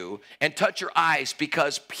touch you and touch your eyes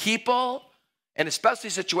because people, and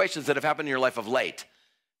especially situations that have happened in your life of late,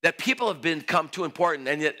 that people have become too important,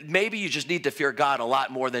 and yet maybe you just need to fear God a lot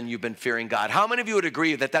more than you've been fearing God. How many of you would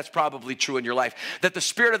agree that that's probably true in your life, that the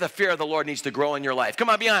spirit of the fear of the Lord needs to grow in your life? Come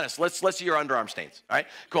on, be honest. Let's see your underarm stains, all right?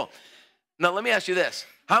 Cool. Now, let me ask you this.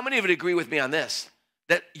 How many of you would agree with me on this?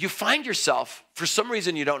 That you find yourself, for some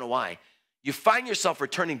reason you don't know why, you find yourself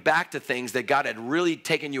returning back to things that God had really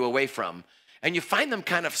taken you away from, and you find them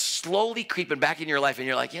kind of slowly creeping back in your life, and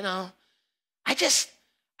you're like, you know,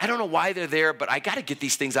 I don't know why they're there, but I got to get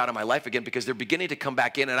these things out of my life again because they're beginning to come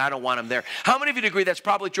back in and I don't want them there. How many of you agree that's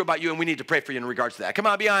probably true about you and we need to pray for you in regards to that? Come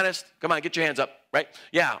on, be honest. Come on, get your hands up, right?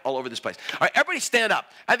 Yeah, all over this place. All right, everybody stand up.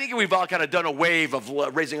 I think we've all kind of done a wave of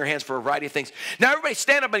raising our hands for a variety of things. Now, everybody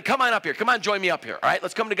stand up and come on up here. Come on, join me up here, all right?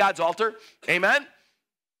 Let's come to God's altar. Amen.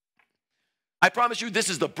 I promise you this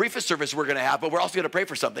is the briefest service we're going to have, but we're also going to pray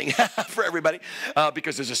for something for everybody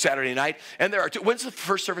because there's a Saturday night. And there are two. When's the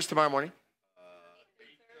first service tomorrow morning?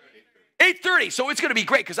 8:30, so it's going to be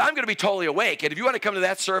great because I'm going to be totally awake. And if you want to come to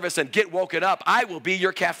that service and get woken up, I will be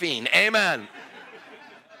your caffeine. Amen.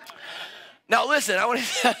 Now listen, I want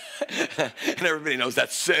to, and everybody knows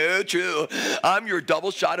that's so true. I'm your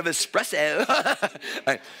double shot of espresso.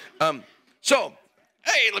 Right. So,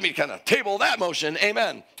 hey, let me kind of table that motion.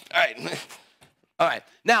 Amen. All right. All right.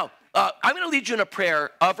 Now, I'm going to lead you in a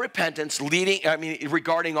prayer of repentance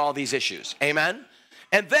regarding all these issues. Amen.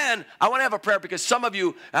 And then I want to have a prayer because some of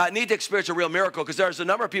you need to experience a real miracle because there's a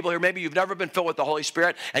number of people here, maybe you've never been filled with the Holy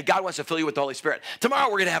Spirit, and God wants to fill you with the Holy Spirit. Tomorrow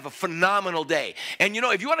we're going to have a phenomenal day. And you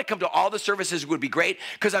know, if you want to come to all the services, it would be great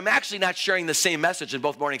because I'm actually not sharing the same message in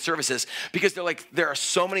both morning services because there are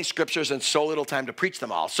so many scriptures and so little time to preach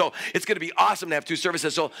them all. So it's going to be awesome to have 2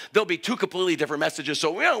 services. So there'll be 2 completely different messages.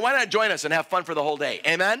 So why not join us and have fun for the whole day?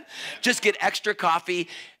 Amen? Just get extra coffee.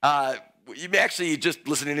 You may actually, just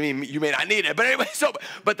listening to me, you may not need it. But anyway,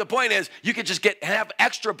 but the point is, you can just have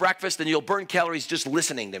extra breakfast and you'll burn calories just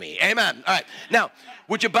listening to me. Amen. All right. Now,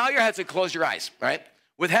 would you bow your heads and close your eyes, all right?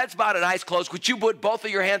 With heads bowed and eyes closed, would you put both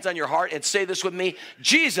of your hands on your heart and say this with me?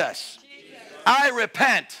 Jesus, I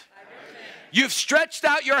repent. You've stretched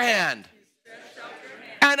out your hand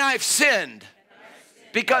and I've sinned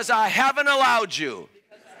because I haven't allowed you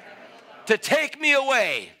to take me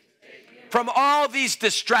away from all these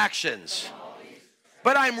distractions.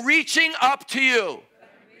 But I'm reaching up to you.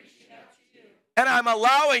 And I'm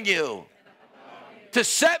allowing you to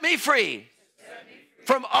set me free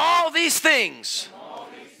from all these things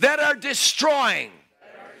that are destroying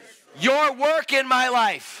your work in my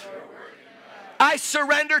life. I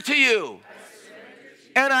surrender to you.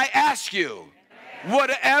 And I ask you,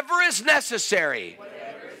 whatever is necessary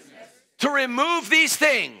to remove these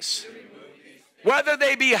things, whether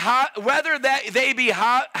they be hobbies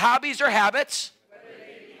or habits,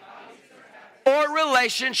 or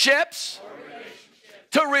relationships,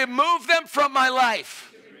 to remove them from my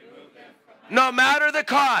life. no matter the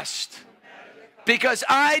cost, because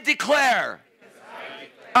I declare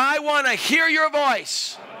I want to hear your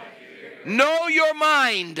voice, know your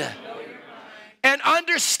mind, and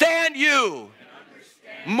understand you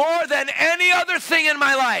more than any other thing in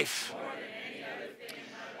my life.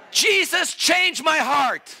 Jesus, change my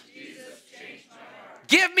heart.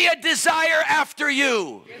 Give me a desire after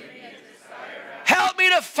you. Help me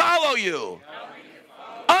to follow you.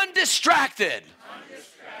 Undistracted.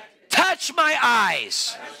 Touch my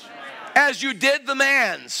eyes as you did the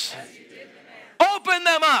man's. Open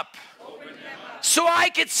them up so I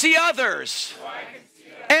could see others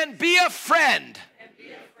and be a friend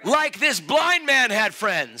like this blind man had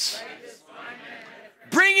friends.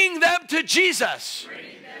 Bringing them to Jesus.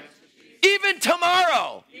 Even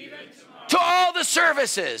tomorrow. To all the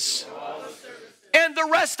services. And the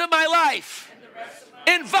rest of my life.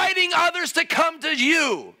 Inviting others to come to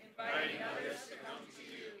you.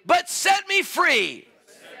 But set me free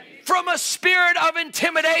from a spirit of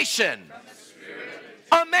intimidation.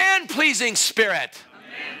 A man-pleasing spirit.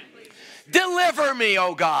 Deliver me,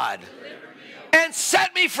 O God. And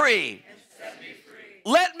set me free.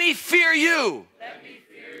 Let me fear you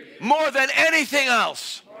more than anything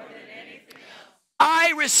else.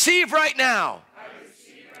 I receive right now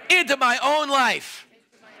into my own life,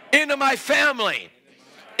 into my family,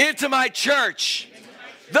 into my church,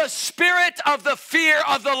 the spirit of the fear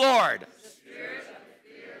of the Lord.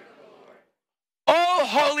 Oh,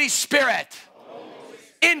 Holy Spirit,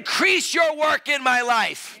 increase your work in my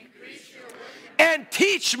life and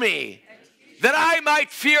teach me that I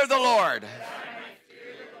might fear the Lord.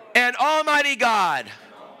 And Almighty God,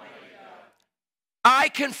 I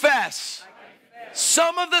confess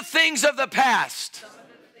some of the things of the past,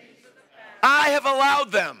 I have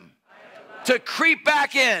allowed them to creep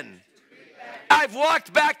back in. I've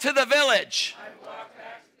walked back to the village.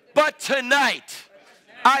 But tonight,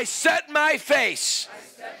 I set my face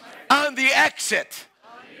on the exit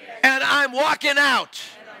and I'm walking out,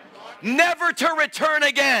 never to return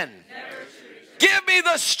again. Give me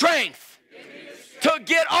the strength to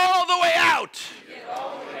get all the way out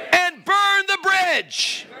and burn the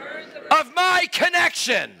bridge of my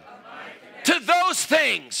connection to those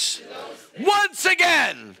things once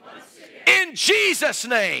again. In Jesus'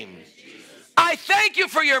 name, I thank you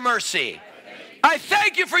for your mercy. I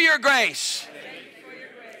thank you for your grace.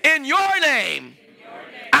 In your name,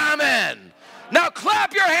 amen. Now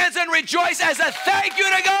clap your hands and rejoice as a thank you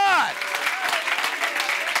to God.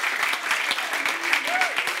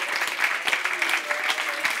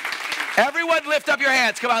 Everyone lift up your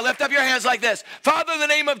hands. Come on, lift up your hands like this. Father, in the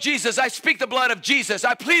name of Jesus, I speak the blood of Jesus.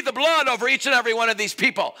 I plead the blood over each and every one of these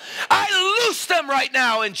people. I loose them right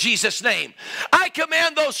now in Jesus' name. I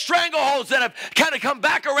command those strangleholds that have kind of come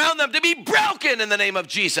back around them to be broken in the name of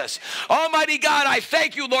Jesus. Almighty God, I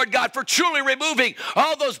thank you, Lord God, for truly removing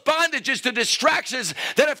all those bondages to distractions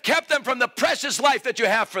that have kept them from the precious life that you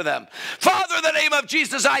have for them. Father, in the name of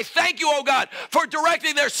Jesus, I thank you, oh God, for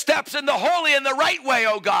directing their steps in the holy and the right way,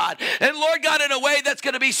 oh God. And Lord God, in a way that's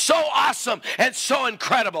going to be so awesome and so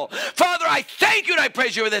incredible. Father, I thank you and I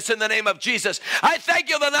praise you for this in the name of Jesus. I thank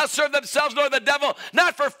you they'll not serve themselves nor the devil,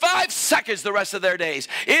 not for 5 seconds the rest of their days.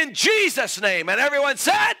 In Jesus' name. And everyone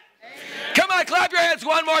said, amen. Come on, clap your hands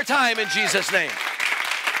one more time in Jesus' name.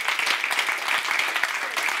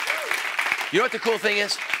 You know what the cool thing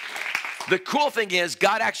is? The cool thing is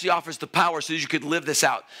God actually offers the power so that you could live this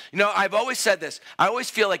out. You know, I've always said this. I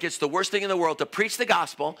always feel like it's the worst thing in the world to preach the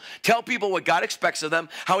gospel, tell people what God expects of them,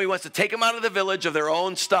 how he wants to take them out of the village of their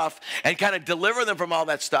own stuff and kind of deliver them from all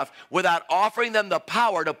that stuff without offering them the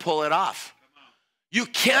power to pull it off. You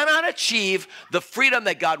cannot achieve the freedom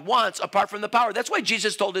that God wants apart from the power. That's why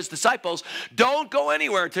Jesus told his disciples, don't go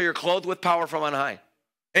anywhere until you're clothed with power from on high.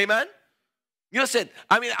 Amen? You listen,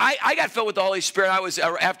 I mean, I got filled with the Holy Spirit. I was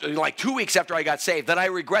after like 2 weeks after I got saved. That I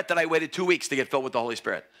regret that I waited 2 weeks to get filled with the Holy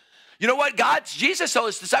Spirit. You know what? Jesus told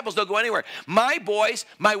his disciples don't go anywhere. My boys,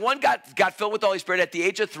 my one got filled with the Holy Spirit at the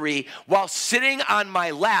age of 3 while sitting on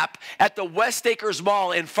my lap at the West Acres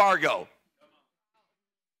Mall in Fargo.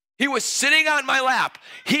 He was sitting on my lap.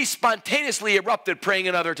 He spontaneously erupted praying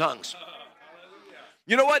in other tongues.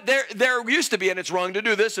 You know what? There used to be, and it's wrong to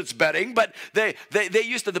do this, it's betting, but they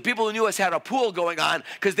used to, the people who knew us had a pool going on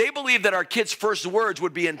because they believed that our kids' first words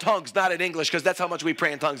would be in tongues, not in English, because that's how much we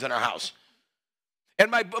pray in tongues in our house. And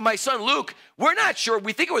my son Luke, we're not sure,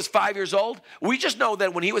 we think it was 5 years old. We just know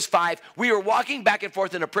that when he was 5, we were walking back and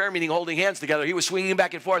forth in a prayer meeting holding hands together. He was swinging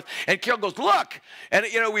back and forth, and Carol goes, look. And,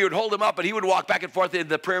 you know, we would hold him up, and he would walk back and forth in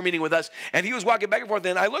the prayer meeting with us, and he was walking back and forth,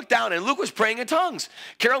 and I looked down, and Luke was praying in tongues.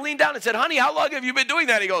 Carol leaned down and said, honey, how long have you been doing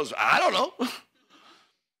that? He goes, I don't know.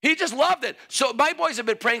 He just loved it. So my boys have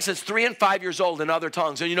been praying since 3 and 5 years old in other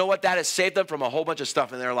tongues. And you know what? That has saved them from a whole bunch of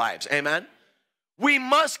stuff in their lives. Amen? We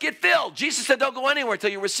must get filled. Jesus said, don't go anywhere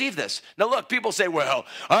until you receive this. Now look, people say, well,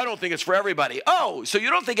 I don't think it's for everybody. Oh, so you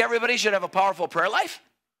don't think everybody should have a powerful prayer life?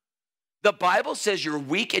 The Bible says you're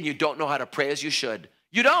weak and you don't know how to pray as you should.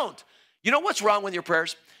 You don't. You know what's wrong with your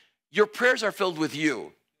prayers? Your prayers are filled with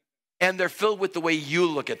you, and they're filled with the way you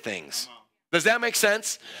look at things. Does that make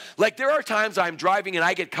sense? Like there are times I'm driving and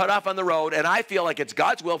I get cut off on the road and I feel like it's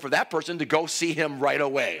God's will for that person to go see him right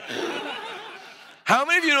away. How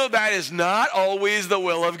many of you know that is not always the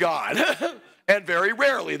will of God? And very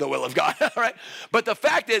rarely the will of God, all right? But the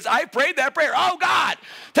fact is, I prayed that prayer. Oh, God,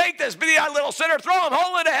 take this bitty-eyed little sinner, throw him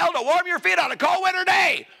whole into hell to warm your feet on a cold winter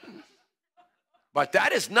day. But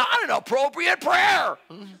that is not an appropriate prayer.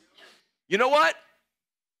 You know what?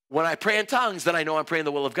 When I pray in tongues, then I know I'm praying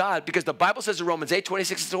the will of God, because the Bible says in Romans 8,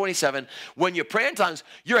 26 and 27, when you pray in tongues,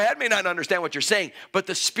 your head may not understand what you're saying, but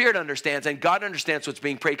the Spirit understands, and God understands what's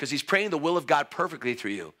being prayed because he's praying the will of God perfectly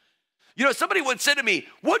through you. You know, somebody would say to me,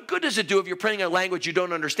 what good does it do if you're praying in a language you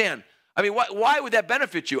don't understand? I mean, why would that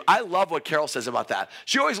benefit you? I love what Carol says about that.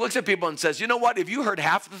 She always looks at people and says, you know what? If you heard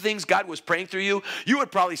half of the things God was praying through you, you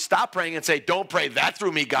would probably stop praying and say, don't pray that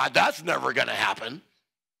through me, God. That's never going to happen.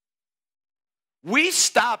 We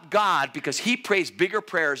stop God because he prays bigger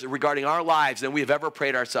prayers regarding our lives than we have ever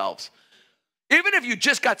prayed ourselves. Even if you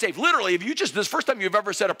just got saved, literally, if you just, this first time you've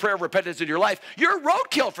ever said a prayer of repentance in your life, you're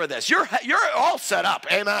roadkill for this. You're all set up.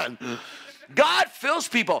 Amen. God fills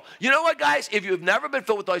people. You know what, guys? If you've never been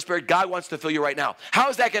filled with the Holy Spirit, God wants to fill you right now. How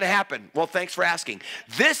is that going to happen? Well, thanks for asking.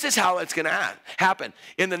 This is how it's going to happen.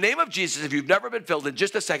 In the name of Jesus, if you've never been filled, in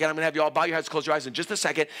just a second, I'm going to have you all bow your heads, close your eyes in just a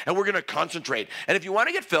second, and we're going to concentrate. And if you want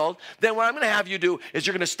to get filled, then what I'm going to have you do is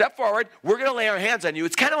you're going to step forward. We're going to lay our hands on you.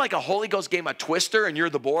 It's kind of like a Holy Ghost game of Twister, and you're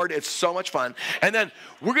the board. It's so much fun. And then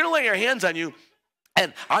we're going to lay our hands on you.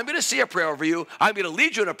 And I'm going to say a prayer over you. I'm going to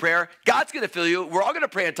lead you in a prayer. God's going to fill you. We're all going to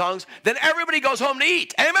pray in tongues. Then everybody goes home to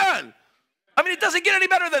eat. Amen. I mean, it doesn't get any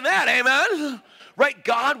better than that. Amen. Right?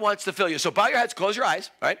 God wants to fill you. So bow your heads, close your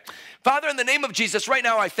eyes. Right? Father, in the name of Jesus, right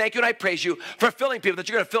now I thank you and I praise you for filling people, that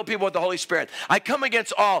you're going to fill people with the Holy Spirit. I come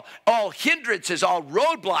against all hindrances, all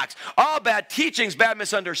roadblocks, all bad teachings, bad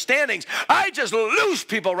misunderstandings. I just loose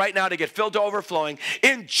people right now to get filled to overflowing.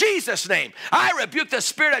 In Jesus' name, I rebuke the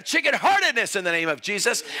spirit of chicken-heartedness in the name of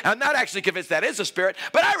Jesus. I'm not actually convinced that is a spirit,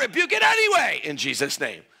 but I rebuke it anyway in Jesus'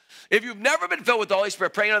 name. If you've never been filled with the Holy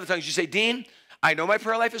Spirit, praying in other tongues, you say, Dean, I know my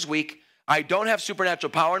prayer life is weak. I don't have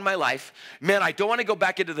supernatural power in my life. Man, I don't want to go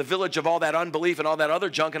back into the village of all that unbelief and all that other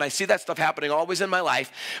junk, and I see that stuff happening always in my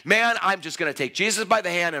life. Man, I'm just going to take Jesus by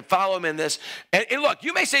the hand and follow him in this. And look,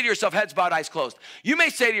 you may say to yourself, heads bowed, eyes closed. You may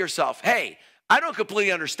say to yourself, hey, I don't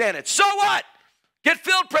completely understand it. So what? Get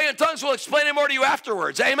filled, pray in tongues. We'll explain it more to you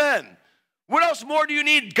afterwards. Amen. What else more do you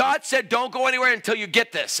need? God said don't go anywhere until you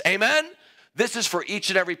get this. Amen. This is for each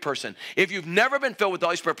and every person. If you've never been filled with the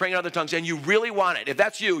Holy Spirit, praying in other tongues, and you really want it, if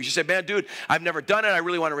that's you, you say, man, dude, I've never done it. I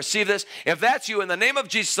really want to receive this. If that's you, in the name of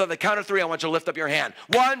Jesus, on the count of 3, I want you to lift up your hand.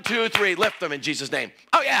 1, 2, 3, lift them in Jesus' name.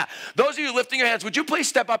 Oh, yeah. Those of you lifting your hands, would you please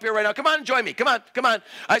step up here right now? Come on and join me. Come on, come on.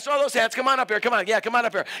 I saw those hands. Come on up here. Come on. Yeah, come on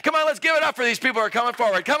up here. Come on, let's give it up for these people who are coming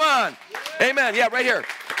forward. Come on. Amen. Yeah, right here.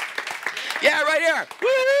 Yeah, right here.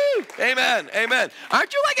 Woo-hoo. Amen. Amen.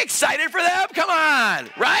 Aren't you, like, excited for them? Come on.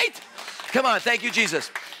 Right? Come on, thank you, Jesus.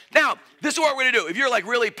 Now, this is what we're going to do. If you're like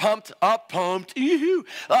really pumped,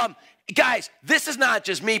 guys, this is not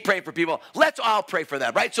just me praying for people. Let's all pray for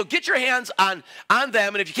them, right? So get your hands on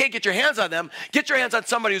them, and if you can't get your hands on them, get your hands on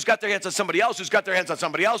somebody who's got their hands on somebody else, who's got their hands on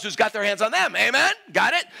somebody else, who's got their hands on them. Amen?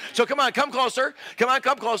 Got it? So come on, come closer. Come on,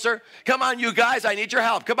 come closer. Come on, you guys, I need your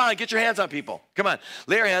help. Come on, get your hands on people. Come on,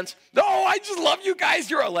 lay your hands. No, I just love you guys.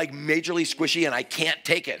 You're like majorly squishy, and I can't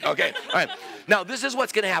take it. Okay, all right. Now, this is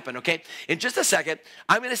what's going to happen, okay? In just a second,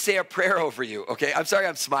 I'm going to say a prayer over you, okay? I'm sorry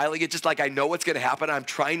I'm smiling. It's just like I know what's going to happen. I'm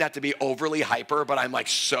trying not to be overly hyper, but I'm like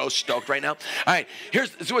so stoked right now. All right,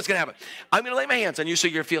 this is what's going to happen. I'm going to lay my hands on you so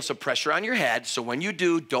you're going to feel some pressure on your head. So when you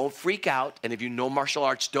do, don't freak out. And if you know martial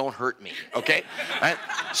arts, don't hurt me, okay? All right?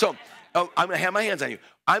 So I'm going to have my hands on you.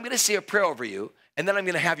 I'm going to say a prayer over you. And then I'm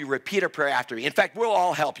going to have you repeat a prayer after me. In fact, we'll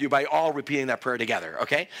all help you by all repeating that prayer together,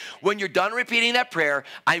 okay? When you're done repeating that prayer,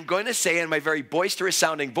 I'm going to say in my very boisterous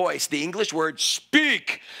sounding voice the English word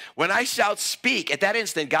speak. When I shout speak, at that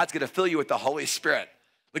instant, God's going to fill you with the Holy Spirit.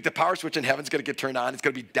 Like the power switch in heaven's going to get turned on. It's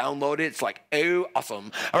going to be downloaded. It's like, oh,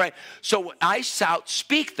 awesome. All right. So when I shout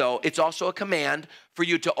speak, though, it's also a command for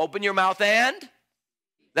you to open your mouth and?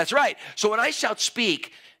 That's right. So when I shout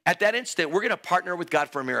speak, at that instant, we're going to partner with God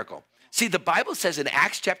for a miracle. See, the Bible says in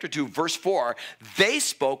Acts chapter 2, verse 4, they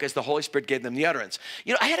spoke as the Holy Spirit gave them the utterance.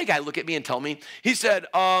 You know, I had a guy look at me and tell me, he said,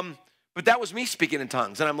 but that was me speaking in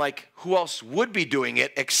tongues. And I'm like, who else would be doing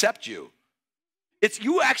it except you? It's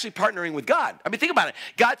you actually partnering with God. I mean, think about it.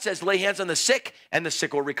 God says, lay hands on the sick, and the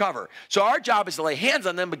sick will recover. So our job is to lay hands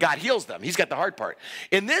on them, but God heals them. He's got the hard part.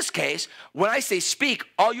 In this case, when I say speak,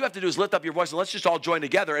 all you have to do is lift up your voice, and let's just all join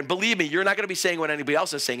together. And believe me, you're not going to be saying what anybody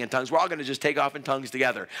else is saying in tongues. We're all going to just take off in tongues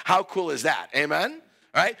together. How cool is that? Amen?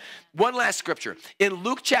 All right? One last scripture. In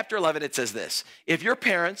Luke chapter 11, it says this. If your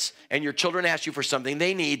parents and your children ask you for something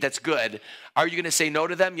they need that's good, are you going to say no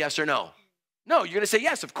to them, yes or no? No, you're going to say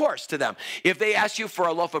yes, of course, to them. If they ask you for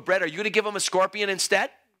a loaf of bread, are you going to give them a scorpion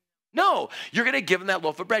instead? No, you're going to give them that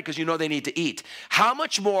loaf of bread because you know they need to eat. How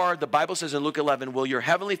much more, the Bible says in Luke 11, will your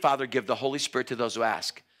heavenly Father give the Holy Spirit to those who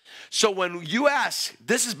ask? So when you ask,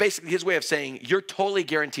 this is basically his way of saying you're totally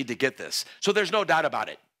guaranteed to get this. So there's no doubt about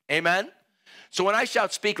it. Amen? So when I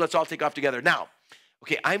shout speak, let's all take off together. Now,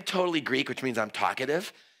 okay, I'm totally Greek, which means I'm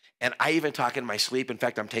talkative. And I even talk in my sleep. In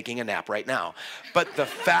fact, I'm taking a nap right now. But the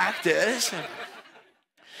fact is,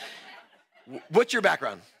 what's your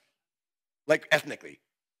background? Like ethnically?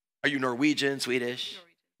 Are you Norwegian, Swedish?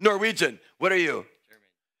 Norwegian. What are you? German.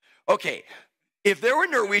 Okay. If there were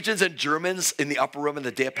Norwegians and Germans in the upper room on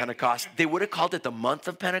the day of Pentecost, they would have called it the month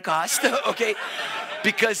of Pentecost, okay?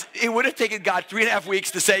 Because it would have taken God 3.5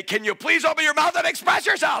 weeks to say, can you please open your mouth and express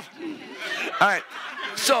yourself? All right.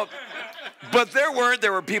 So, but there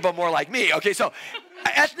were people more like me. Okay, so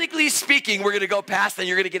ethnically speaking, we're going to go past and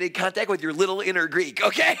you're going to get in contact with your little inner Greek,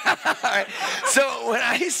 okay? All right. So when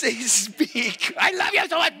I say speak, I love you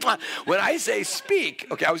so much. When I say speak,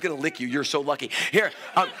 okay, I was going to lick you. You're so lucky. Here,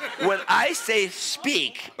 when I say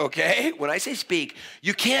speak, okay, when I say speak,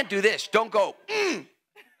 you can't do this. Don't go,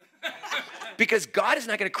 because God is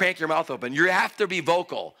not going to crank your mouth open. You have to be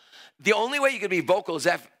vocal. The only way you can be vocal is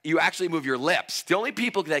if you actually move your lips. The only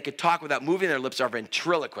people that could talk without moving their lips are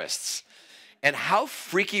ventriloquists. And how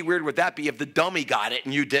freaky weird would that be if the dummy got it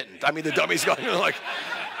and you didn't? I mean, the dummy's going like,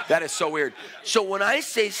 that is so weird. So when I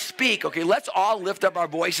say speak, okay, let's all lift up our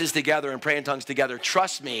voices together and pray in tongues together.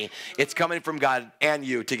 Trust me, it's coming from God and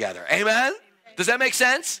you together. Amen? Does that make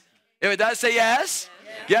sense? If it does, say yes.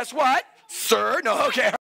 Yes what? Sir? No,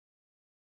 okay.